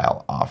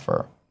 trial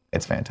offer.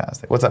 It's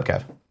fantastic. What's up,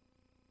 Kev?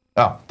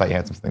 Oh, thought you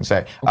had something to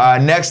say.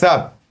 Next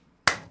up,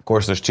 of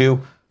course, there's 2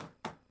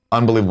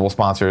 unbelievable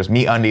sponsors.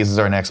 MeUndies is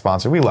our next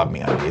sponsor. We love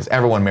MeUndies.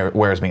 Everyone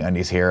wears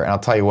MeUndies here. And I'll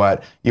tell you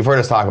what, you've heard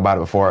us talk about it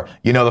before.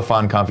 You know the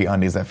fun, comfy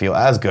undies that feel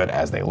as good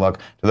as they look.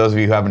 To those of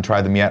you who haven't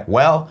tried them yet,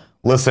 well,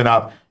 listen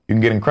up. You can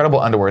get incredible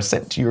underwear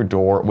sent to your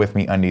door with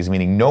MeUndies,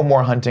 meaning no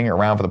more hunting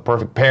around for the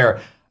perfect pair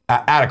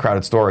at a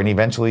crowded store and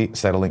eventually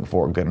settling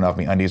for good enough.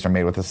 MeUndies are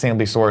made with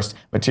sustainably sourced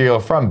material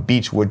from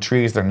beechwood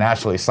trees. Their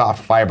naturally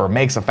soft fiber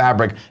makes a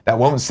fabric that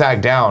won't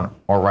sag down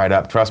or ride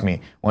up. Trust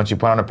me, once you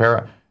put on a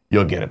pair,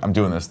 you'll get it. I'm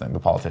doing this thing, the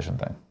politician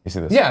thing. You see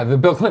this? Yeah, the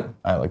Bill Clinton.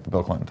 I like the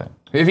Bill Clinton thing.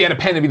 If you had a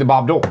pen, it'd be the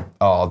Bob Dole.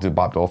 Oh, I'll do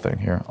Bob Dole thing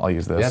here. I'll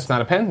use this. That's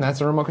not a pen.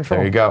 That's a remote control.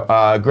 There you go.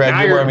 Greg,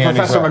 Now you you're wearing MeUndies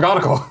Professor right?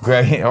 McGonagall.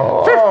 Greg,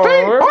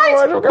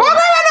 15 points.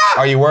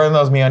 Are you wearing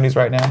those MeUndies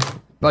right now?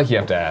 Like you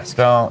have to ask.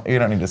 You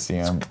don't need to see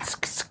them.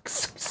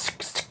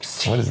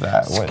 What is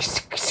that?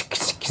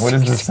 What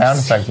is the sound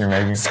effect you're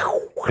making? Is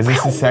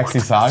this a sexy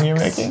song you're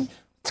making?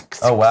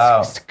 Oh,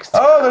 wow.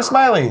 Oh, they're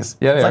smileys.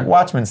 Yeah, it's they like are.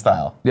 Watchmen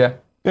style. Yeah.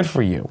 Good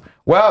for you.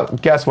 Well,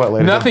 guess what,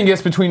 ladies? Nothing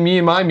gets between me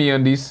and my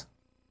MeUndies.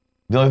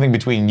 The only thing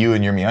between you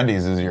and your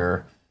MeUndies is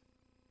your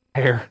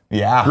Hair.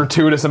 Yeah.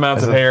 Gratuitous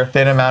amounts of There's a hair.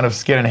 thin amount of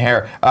skin and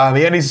hair.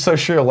 MeUndies is so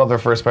sure you'll love their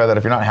first pair that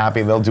if you're not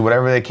happy, they'll do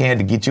whatever they can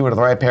to get you into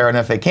the right pair. And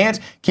if they can't,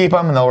 keep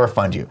them and they'll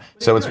refund you.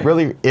 So it's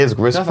really is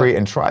risk-free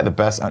and try the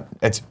best.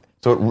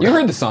 You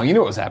heard the song. You know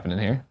what was happening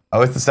here.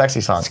 Oh, it's the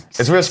sexy song.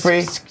 It's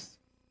risk-free.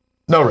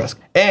 No risk.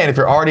 And if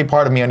you're already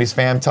part of MeUndies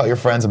fam, tell your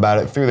friends about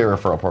it through their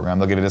referral program.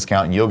 They'll get a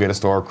discount and you'll get a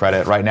store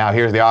credit. Right now,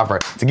 here's the offer.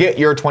 To get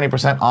your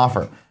 20%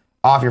 offer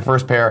off your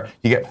first pair,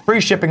 you get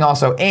free shipping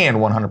also and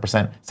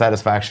 100%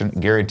 satisfaction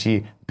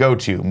guarantee. Go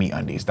to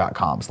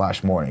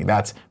MeUndies.com/morning.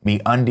 That's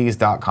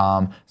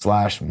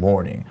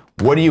MeUndies.com/morning.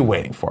 What are you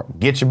waiting for?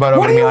 Get your butt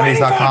over to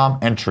MeUndies.com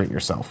and treat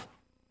yourself.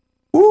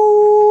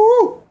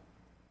 Woo!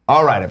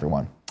 All right,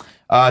 everyone.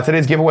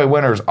 Today's giveaway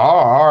winners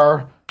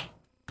are.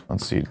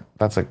 Let's see.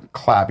 That's a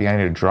clap. Yeah, I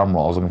need a drum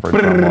roll. I was looking for a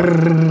drum roll.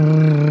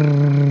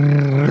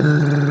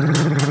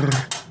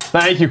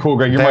 Thank you, Cool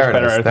Greg. You're much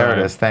better at it. There it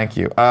is. Thank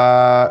you. Gooch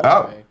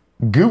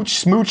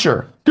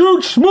Smoocher.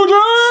 Gooch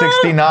Smoocher!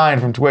 69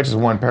 from Twitch has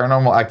won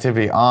Paranormal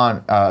Activity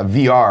on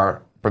VR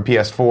for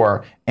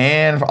PS4.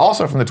 And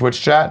also from the Twitch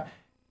chat,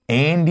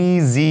 Andy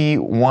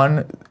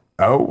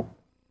Z10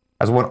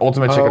 has won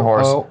Ultimate Chicken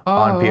Horse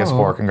on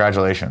PS4.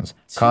 Congratulations.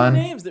 Two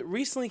names that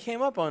recently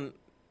came up on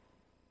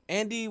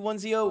Andy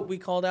 10. We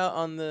called out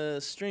on the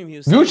stream. He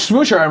was Gooch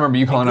Smoocher, I remember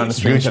you calling on the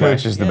stream. Gooch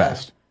Smooch is the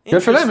best.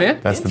 Good for them, man.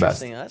 That's the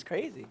best. That's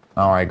crazy.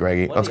 All right,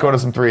 Greggy. Let's go to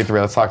some 3 and 3.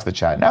 Let's talk to the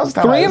chat. Now's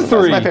the time. 3 and 3.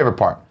 That's my favorite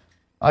part.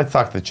 I like to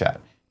talk to the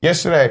chat.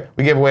 Yesterday,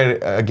 we gave away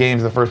a game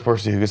to the first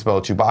person who could spell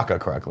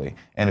Chewbacca correctly.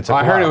 And it took a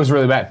while. I heard it was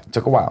really bad. It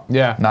took a while.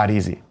 Yeah. Not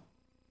easy.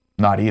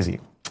 Not easy.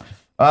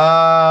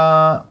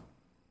 Let's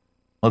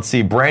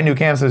see. Brand New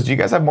Cam says, do you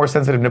guys have more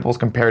sensitive nipples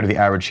compared to the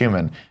average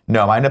human?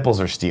 No, my nipples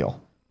are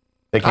steel.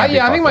 They can't be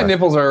I think fucked my with.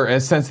 nipples are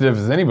as sensitive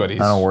as anybody's.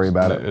 I don't worry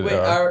about it.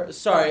 Wait,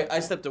 sorry, I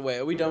stepped away.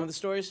 Are we done with the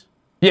stories?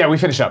 Yeah, we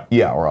finished up.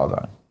 Yeah, we're all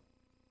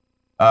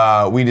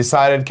done. We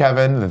decided,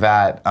 Kevin,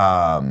 that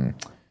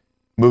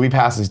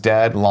MoviePass is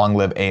dead. Long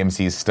live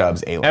AMC's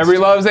Stubbs A-List.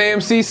 Everybody loves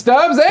AMC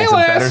Stubbs A-List. It's a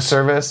better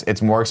service.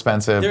 It's more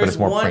expensive, but it's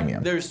more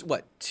premium. There's,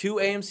 2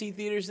 AMC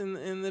theaters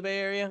in the Bay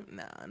Area?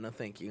 Nah, no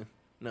thank you.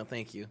 No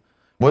thank you.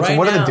 What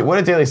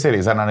are Daly City?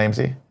 Is that not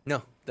AMC?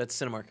 No, that's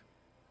Cinemark.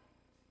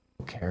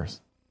 Who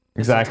cares?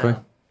 Exactly.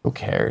 Who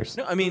cares?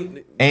 No, I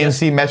mean...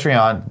 AMC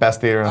Metreon,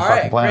 best theater in the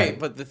fucking planet. Great,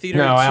 but the theater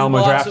No,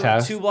 Alamo Draft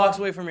House. 2 blocks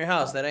away from your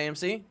house, that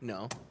AMC?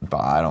 No. But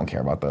I don't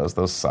care about those.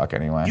 Those suck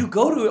anyway. You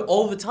go to it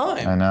all the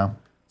time. I know.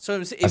 So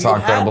if I saw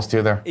Incredibles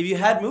 2 there. If you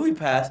had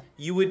MoviePass,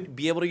 you would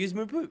be able to use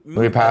MoviePass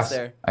MoviePass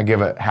there. I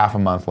give it half a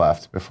month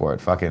left before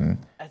it fucking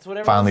That's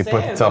what finally everyone's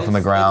puts saying, itself but in the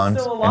it's ground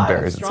still and alive.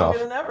 buries It's stronger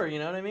itself. than ever, you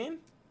know what I mean?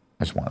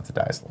 I just want it to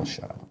die, so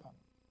shut up.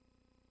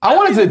 I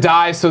want it to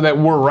die so that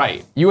we're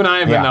right. You and I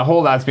have been Yeah. the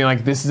holdouts being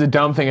like, this is a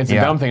dumb thing, it's a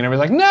Yeah. dumb thing. And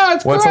everybody's like, no,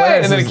 it's What's great.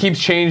 hilarious And then is it keeps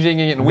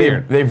changing and getting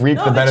weird. They've reaped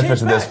the they benefits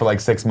changed of this back. for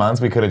like 6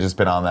 months. We could have just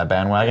been on that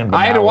bandwagon. But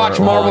I had to now watch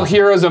we're Marvel all-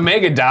 Heroes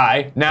Omega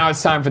die. Now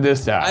it's time for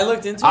this die. I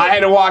looked into I it. had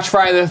to watch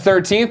Friday the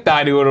 13th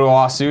die to a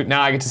lawsuit.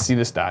 Now I get to see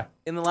this die.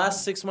 In the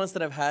last 6 months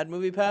that I've had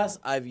MoviePass,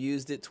 I've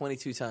used it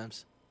 22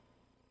 times.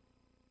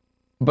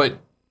 But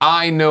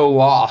I know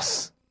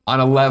loss on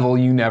a level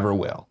you never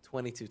will.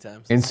 22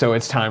 times. And so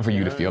it's time for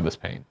you to feel this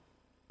pain.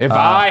 If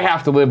I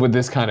have to live with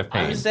this kind of I'm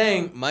pain, just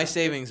saying, my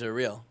savings are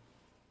real.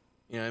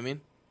 You know what I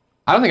mean?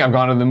 I don't think I've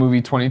gone to the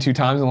movie 22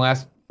 times in the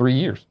last 3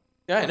 years.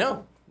 Yeah, I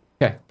know.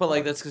 Okay. But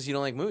like that's because you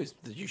don't like movies.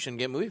 You shouldn't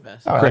get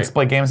MoviePass. Oh, let's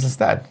play games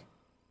instead.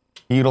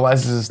 He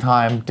utilizes his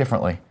time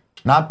differently.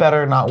 Not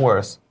better, not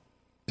worse.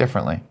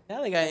 Differently.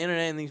 Now they got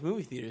internet in these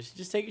movie theaters.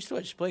 Just take your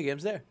Switch, play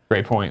games there.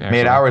 Great point. Actually.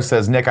 Made Hours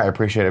says, Nick, I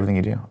appreciate everything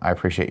you do. I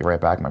appreciate you right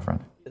back, my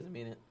friend. Doesn't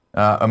mean it.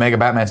 Omega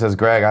Batman says,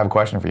 Greg, I have a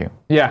question for you.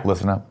 Yeah.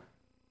 Listen up.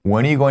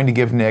 When are you going to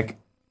give Nick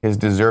his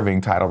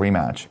deserving title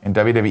rematch? In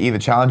WWE, the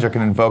challenger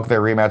can invoke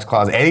their rematch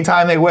clause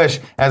anytime they wish,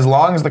 as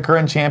long as the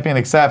current champion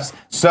accepts.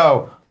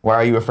 So, why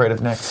are you afraid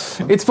of Nick?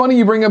 It's funny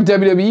you bring up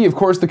WWE. Of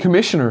course, the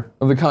commissioner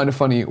of the Kind of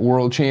Funny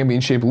World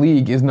Championship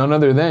League is none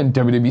other than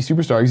WWE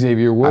superstar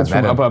Xavier Woods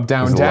I've met from him. Up,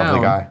 Down, He's a Down.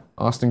 lovely guy.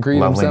 Austin Creed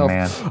Lovely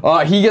himself.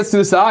 man. He gets to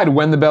decide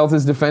when the belt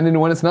is defended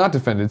and when it's not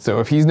defended. So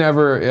if he's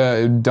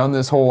never done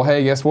this whole,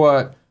 hey, guess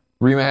what?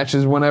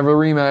 Rematches whenever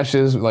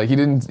rematches, like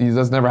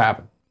that's never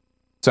happened.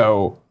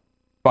 So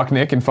fuck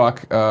Nick and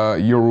fuck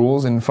your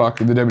rules and fuck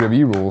the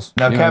WWE rules.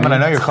 Now, You know Kevin, what I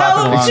know you're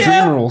clapping along.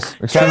 Extreme rules.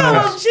 Extreme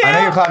rules. I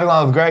know you're clapping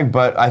along with Greg,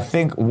 but I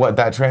think what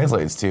that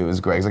translates to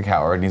is Greg's a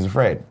coward and he's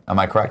afraid. Am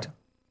I correct?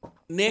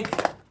 Nick,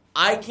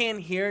 I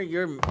can't hear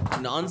your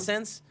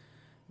nonsense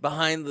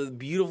behind the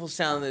beautiful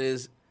sound that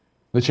is.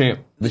 The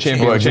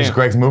champion. What, just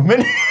Greg's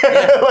movement?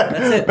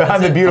 That's it.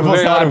 Behind the beautiful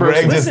Very sound of loud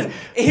Greg person.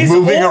 just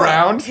moving aura,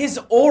 around? His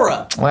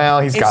aura. Well,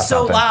 he's got It's so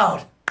something.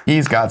 loud.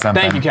 He's got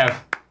something. Thank you, Kev.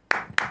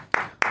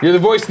 You're the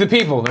voice of the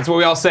people. That's what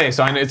we all say.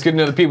 So I know it's good to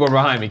know the people are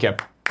behind me, Kev.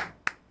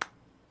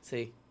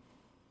 See.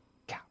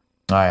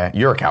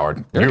 You're a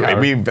coward. You're a coward.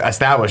 We've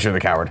established you're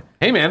the coward.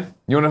 Hey man,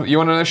 you want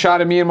another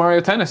shot at me and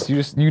Mario Tennis?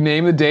 You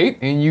name the date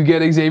and you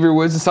get Xavier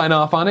Woods to sign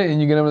off on it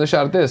and you get another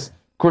shot at this.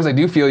 Of course, I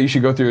do feel you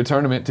should go through a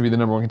tournament to be the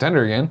 #1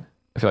 contender again.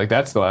 I feel like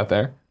that's still out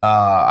there.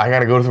 I got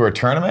to go through a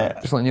tournament?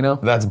 Just letting you know.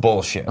 That's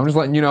bullshit. I'm just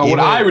letting you know what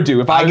I would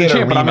do if I was the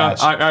champ. But I'm not.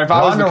 If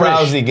I was the Ronda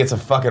commish, Rousey gets a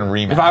fucking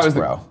rematch, if I was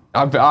bro.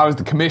 I was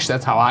the commish,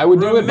 that's how I would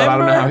do it. But I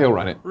don't know how he'll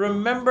run it.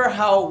 Remember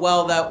how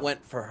well that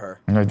went for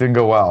her. It didn't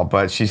go well,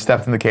 but she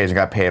stepped in the cage and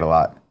got paid a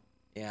lot.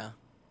 Yeah.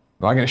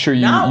 Well, I can assure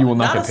you, you will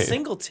not get a paid.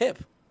 single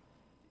tip.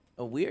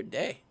 A weird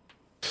day.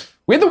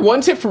 We had the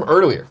one tip from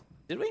earlier.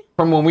 Did we?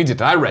 From when we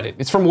did it. I read it.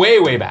 It's from way,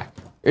 way back.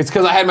 It's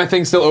because I had my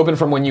thing still open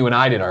from when you and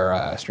I did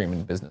our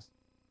streaming business.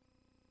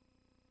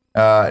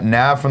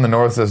 Nav from the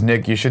North says,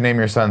 Nick, you should name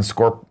your son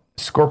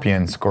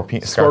Scorpion.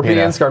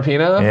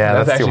 Scarpina? Yeah,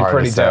 that's too actually hard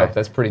pretty to say. dope.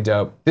 That's pretty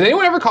dope. Did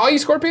anyone ever call you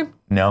Scorpion?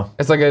 No.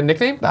 It's like a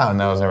nickname? No,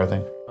 that was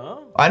everything.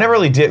 Oh. I never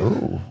really did.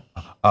 Ooh.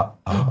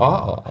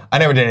 I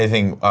never did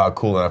anything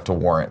cool enough to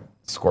warrant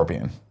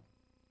Scorpion.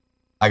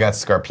 I got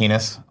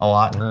Scarpenis a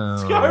lot.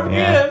 Scorpion.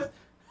 Yeah.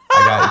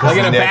 I got, like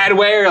in a bad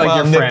way or like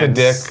your Nick friends? the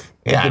Dick.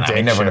 Yeah, Nick the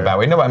Dick, never in a sure. bad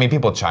way. No, I mean,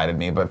 people chided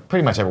me, but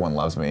pretty much everyone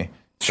loves me.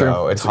 True.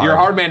 So it's hard. You're a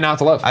hard man not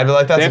to love. I'd be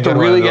like, that's they a have to good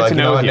one. really They're get like, to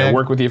you know know what, you, Nick?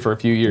 work with you for a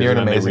few years. You're an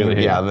and then they amazing. really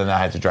hate Yeah, you. then I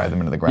had to drive them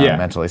into the ground, Yeah.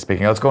 mentally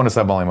speaking. Let's go into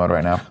sub-only mode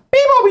right now.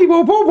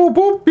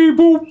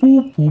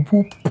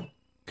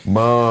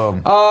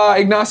 Boom.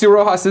 Ignacio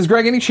Rojas says,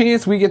 Greg, any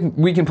chance we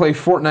can play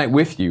Fortnite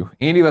with you?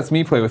 Andy lets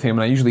me play with him,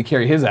 and I usually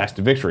carry his ass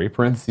to victory.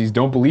 Parentheses,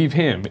 don't believe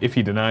him if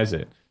he denies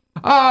it.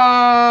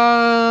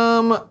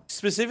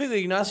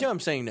 Specifically, Ignacio, I'm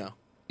saying no.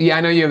 Yeah,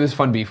 I know you have this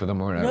fun beef with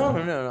him or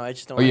whatever. No. I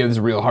just don't. Oh, you have this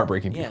real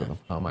heartbreaking beef Yeah. with him.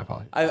 Oh, my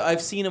apologies.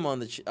 I've seen him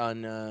on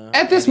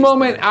At this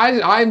moment,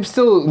 I'm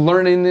still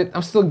learning it.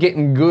 I'm still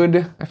getting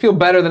good. I feel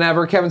better than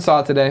ever. Kevin saw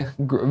it today.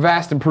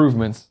 Vast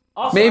improvements.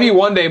 Also, Maybe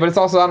one day, but it's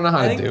also I don't know how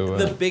I to think do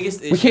the it.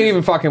 biggest issue. We can't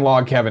even fucking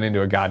log Kevin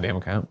into a goddamn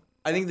account.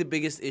 I think the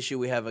biggest issue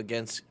we have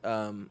against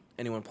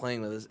anyone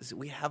playing with us is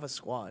we have a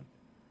squad.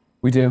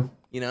 We do.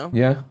 You know?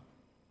 Yeah.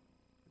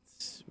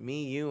 It's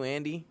me, you,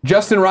 Andy.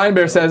 Justin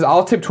Reinbear says,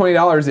 I'll tip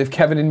 $20 if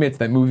Kevin admits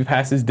that Movie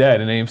Pass is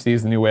dead and AMC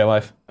is the new way of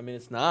life. I mean,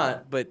 it's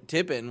not, but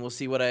tip it and we'll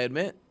see what I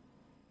admit.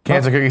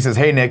 Cancer Cookie says,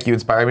 hey, Nick, you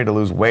inspired me to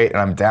lose weight, and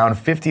I'm down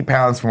 50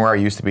 pounds from where I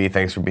used to be.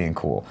 Thanks for being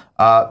cool.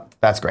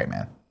 That's great,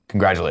 man.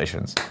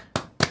 Congratulations.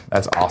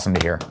 That's awesome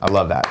to hear. I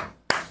love that.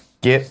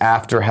 Get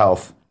after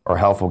health, or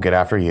health will get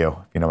after you,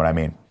 if you know what I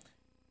mean.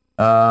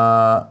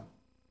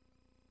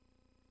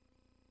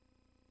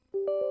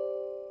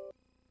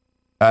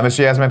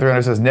 Mr.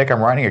 Yasman300 says, Nick,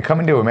 I'm writing a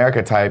Coming to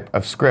America type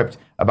of script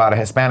about a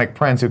Hispanic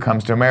prince who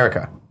comes to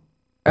America.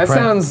 That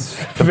sounds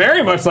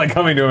very much like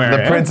Coming to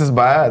America.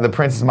 The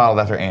prince is modeled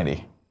after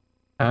Andy.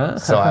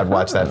 So I'd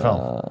watch that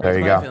film. There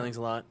you My go. feelings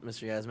a lot,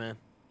 Mr. Yasman.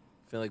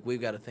 I feel like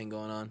we've got a thing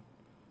going on.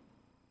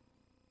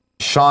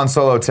 Sean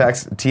Solo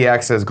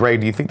TX says,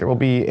 Greg, do you think there will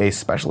be a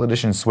special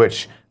edition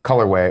Switch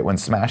colorway when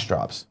Smash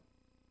drops?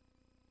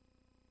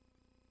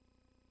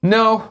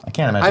 No. I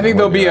can't imagine. I think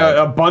there there'll would be right?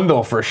 a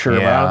bundle for sure,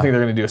 but I Yeah. don't think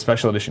they're going to do a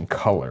special edition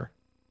color.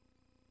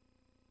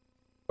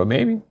 But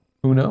maybe.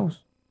 Who knows?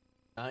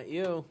 Not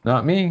you.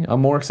 Not me.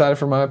 I'm more excited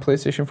for my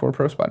PlayStation 4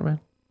 Pro Spider-Man.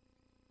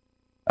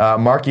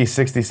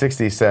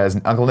 Marky6060 says,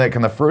 Uncle Nick,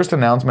 can the first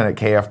announcement at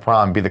KF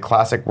Prom be the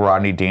classic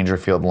Rodney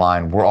Dangerfield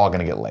line, we're all going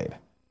to get laid?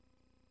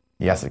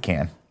 Yes, it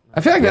can. I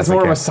feel like Yes, that's it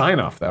more of can. a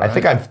sign-off, though. I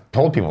think I've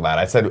told people that.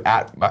 I said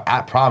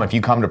at prom, if you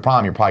come to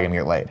prom, you're probably going to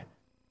get laid.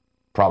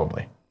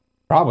 Probably.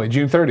 Probably.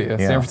 June 30th,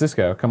 Yeah. San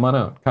Francisco. Come on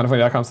out.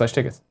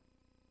 Kindafunny.com/tickets.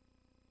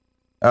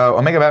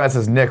 Omega Batman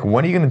says, Nick,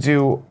 when are you going to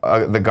do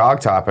the GOG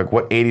topic?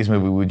 What 80s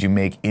movie would you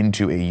make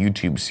into a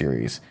YouTube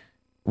series?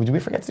 Did we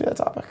forget to do that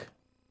topic?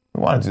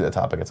 We want to do that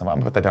topic at some point. I'm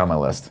going to put that down on my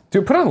list.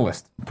 Dude, put it on the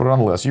list. Put it on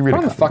the list. You read Put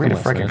it on the fucking read a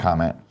list, freaking man.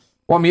 comment.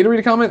 Want me to read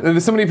a comment?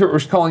 There's so many people were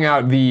calling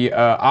out the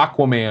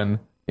Aquaman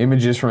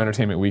images from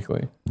Entertainment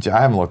Weekly. I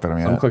haven't looked at them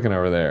yet. I'm clicking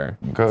over there.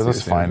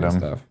 Let's find them.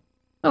 Stuff.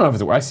 I don't know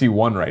if it's. I see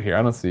one right here.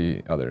 I don't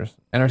see others.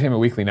 Entertainment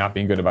Weekly not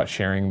being good about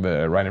sharing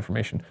the right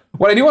information.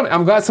 What I do want,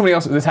 I'm glad somebody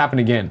else. This happened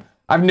again.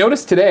 I've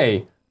noticed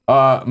today.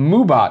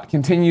 Moobot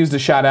continues to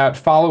shout out.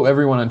 Follow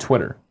everyone on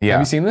Twitter. Yeah.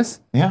 Have you seen this?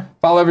 Yeah.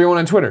 Follow everyone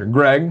on Twitter.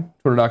 Greg,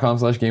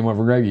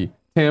 twitter.com/GameOverGreggy.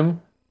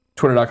 Tim,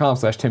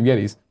 twitter.com/Tim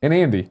Geddes. And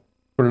Andy,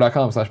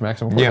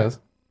 twitter.com/Maximum Cortez.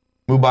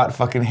 Moobot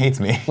fucking hates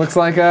me. Looks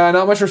like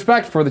not much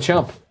respect for the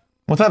chump.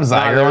 What's up, Zyger? there's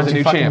Why a don't new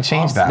you fucking champ.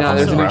 change that? No, for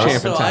there's me, a new bro?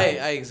 champ. So in I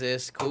town.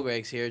 exist. Cool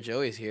Greg's here.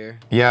 Joey's here.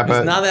 Yeah, There's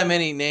but not that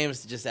many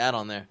names to just add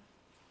on there.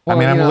 I mean,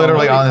 Well, I'm you know,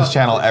 literally nobody on this fucking-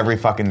 channel every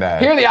fucking day.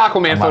 Here are the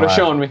Aquaman On my photos life.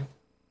 showing me.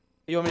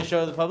 You want me to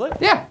show the public?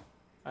 Yeah.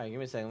 All right, give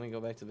me a second. Let me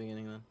go back to the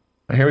beginning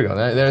then. Here we go.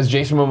 There's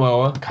Jason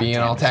Momoa being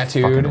Damn, all it's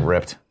tattooed, fucking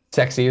ripped.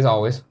 sexy as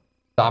always.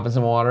 Stopping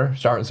some water,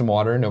 starting some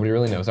water. Nobody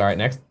really knows. All right,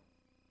 next.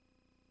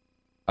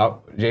 Oh,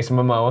 Jason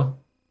Momoa,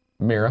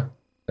 Mira.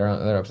 They're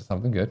up to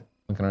something good.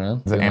 Looking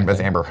around. That's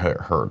Amber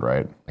Heard,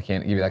 right? I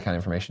can't give you that kind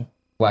of information.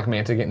 Black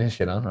Manta getting his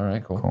shit on. All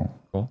right, cool.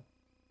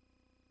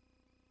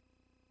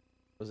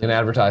 Was An it?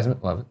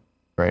 advertisement. Love it.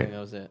 I Great. think that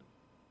was it.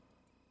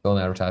 Still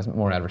an advertisement.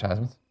 More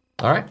advertisements.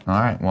 All right. All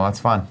right. Well, that's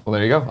fun. Well,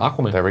 there you go.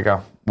 Aquaman. There we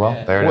go. Well,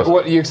 Yeah. there it is.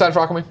 What, you excited for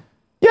Aquaman?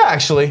 Yeah,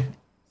 actually.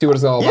 See what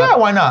it's all Yeah, about?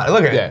 why not?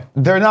 Look at Yeah. it.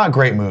 They're not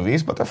great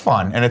movies, but they're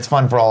fun, and it's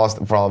fun for all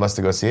of us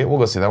to go see it. We'll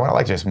go see that one. I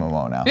like Jason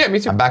Momoa now. Yeah, me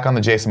too. I'm back on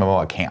the Jason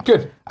Momoa camp.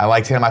 Good. I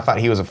liked him. I thought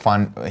he was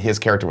his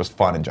character was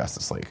fun in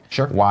Justice League.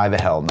 Sure. Why the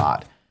hell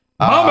not?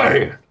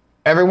 Mommy!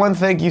 Everyone,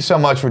 thank you so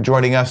much for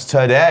joining us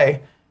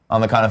today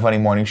on the Kind of Funny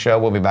Morning Show.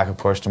 We'll be back, of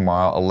course,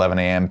 tomorrow, 11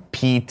 a.m.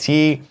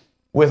 PT,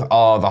 with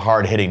all the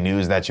hard-hitting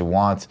news that you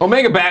want.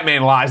 Omega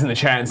Batman lies in the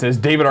chat and says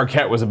David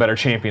Arquette was a better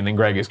champion than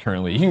Greg is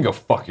currently. You can go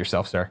fuck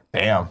yourself, sir.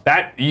 Damn.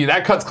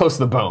 That cuts close to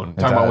the bone.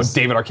 Talking about when does.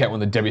 David Arquette won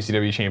the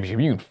WCW championship.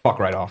 You can fuck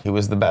right off. He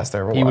was the best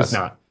there ever was. He was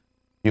not.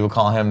 People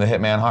call him the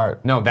Hitman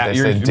Hart. No, They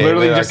you're said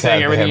literally David just saying Arquette,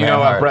 the everything you Hitman know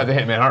about Hart. Bret the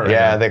Hitman Hart right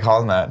Yeah, now. they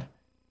call him that.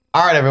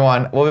 All right,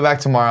 everyone. We'll be back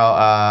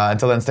tomorrow.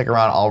 Until then, stick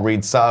around. I'll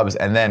read subs,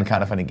 and then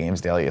Kind of Funny Games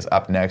Daily is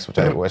up next, which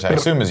I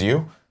assume is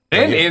you.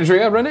 And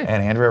Andrea Renee.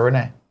 And Andrea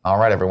Renee. All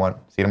right, everyone.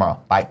 See you tomorrow.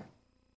 Bye.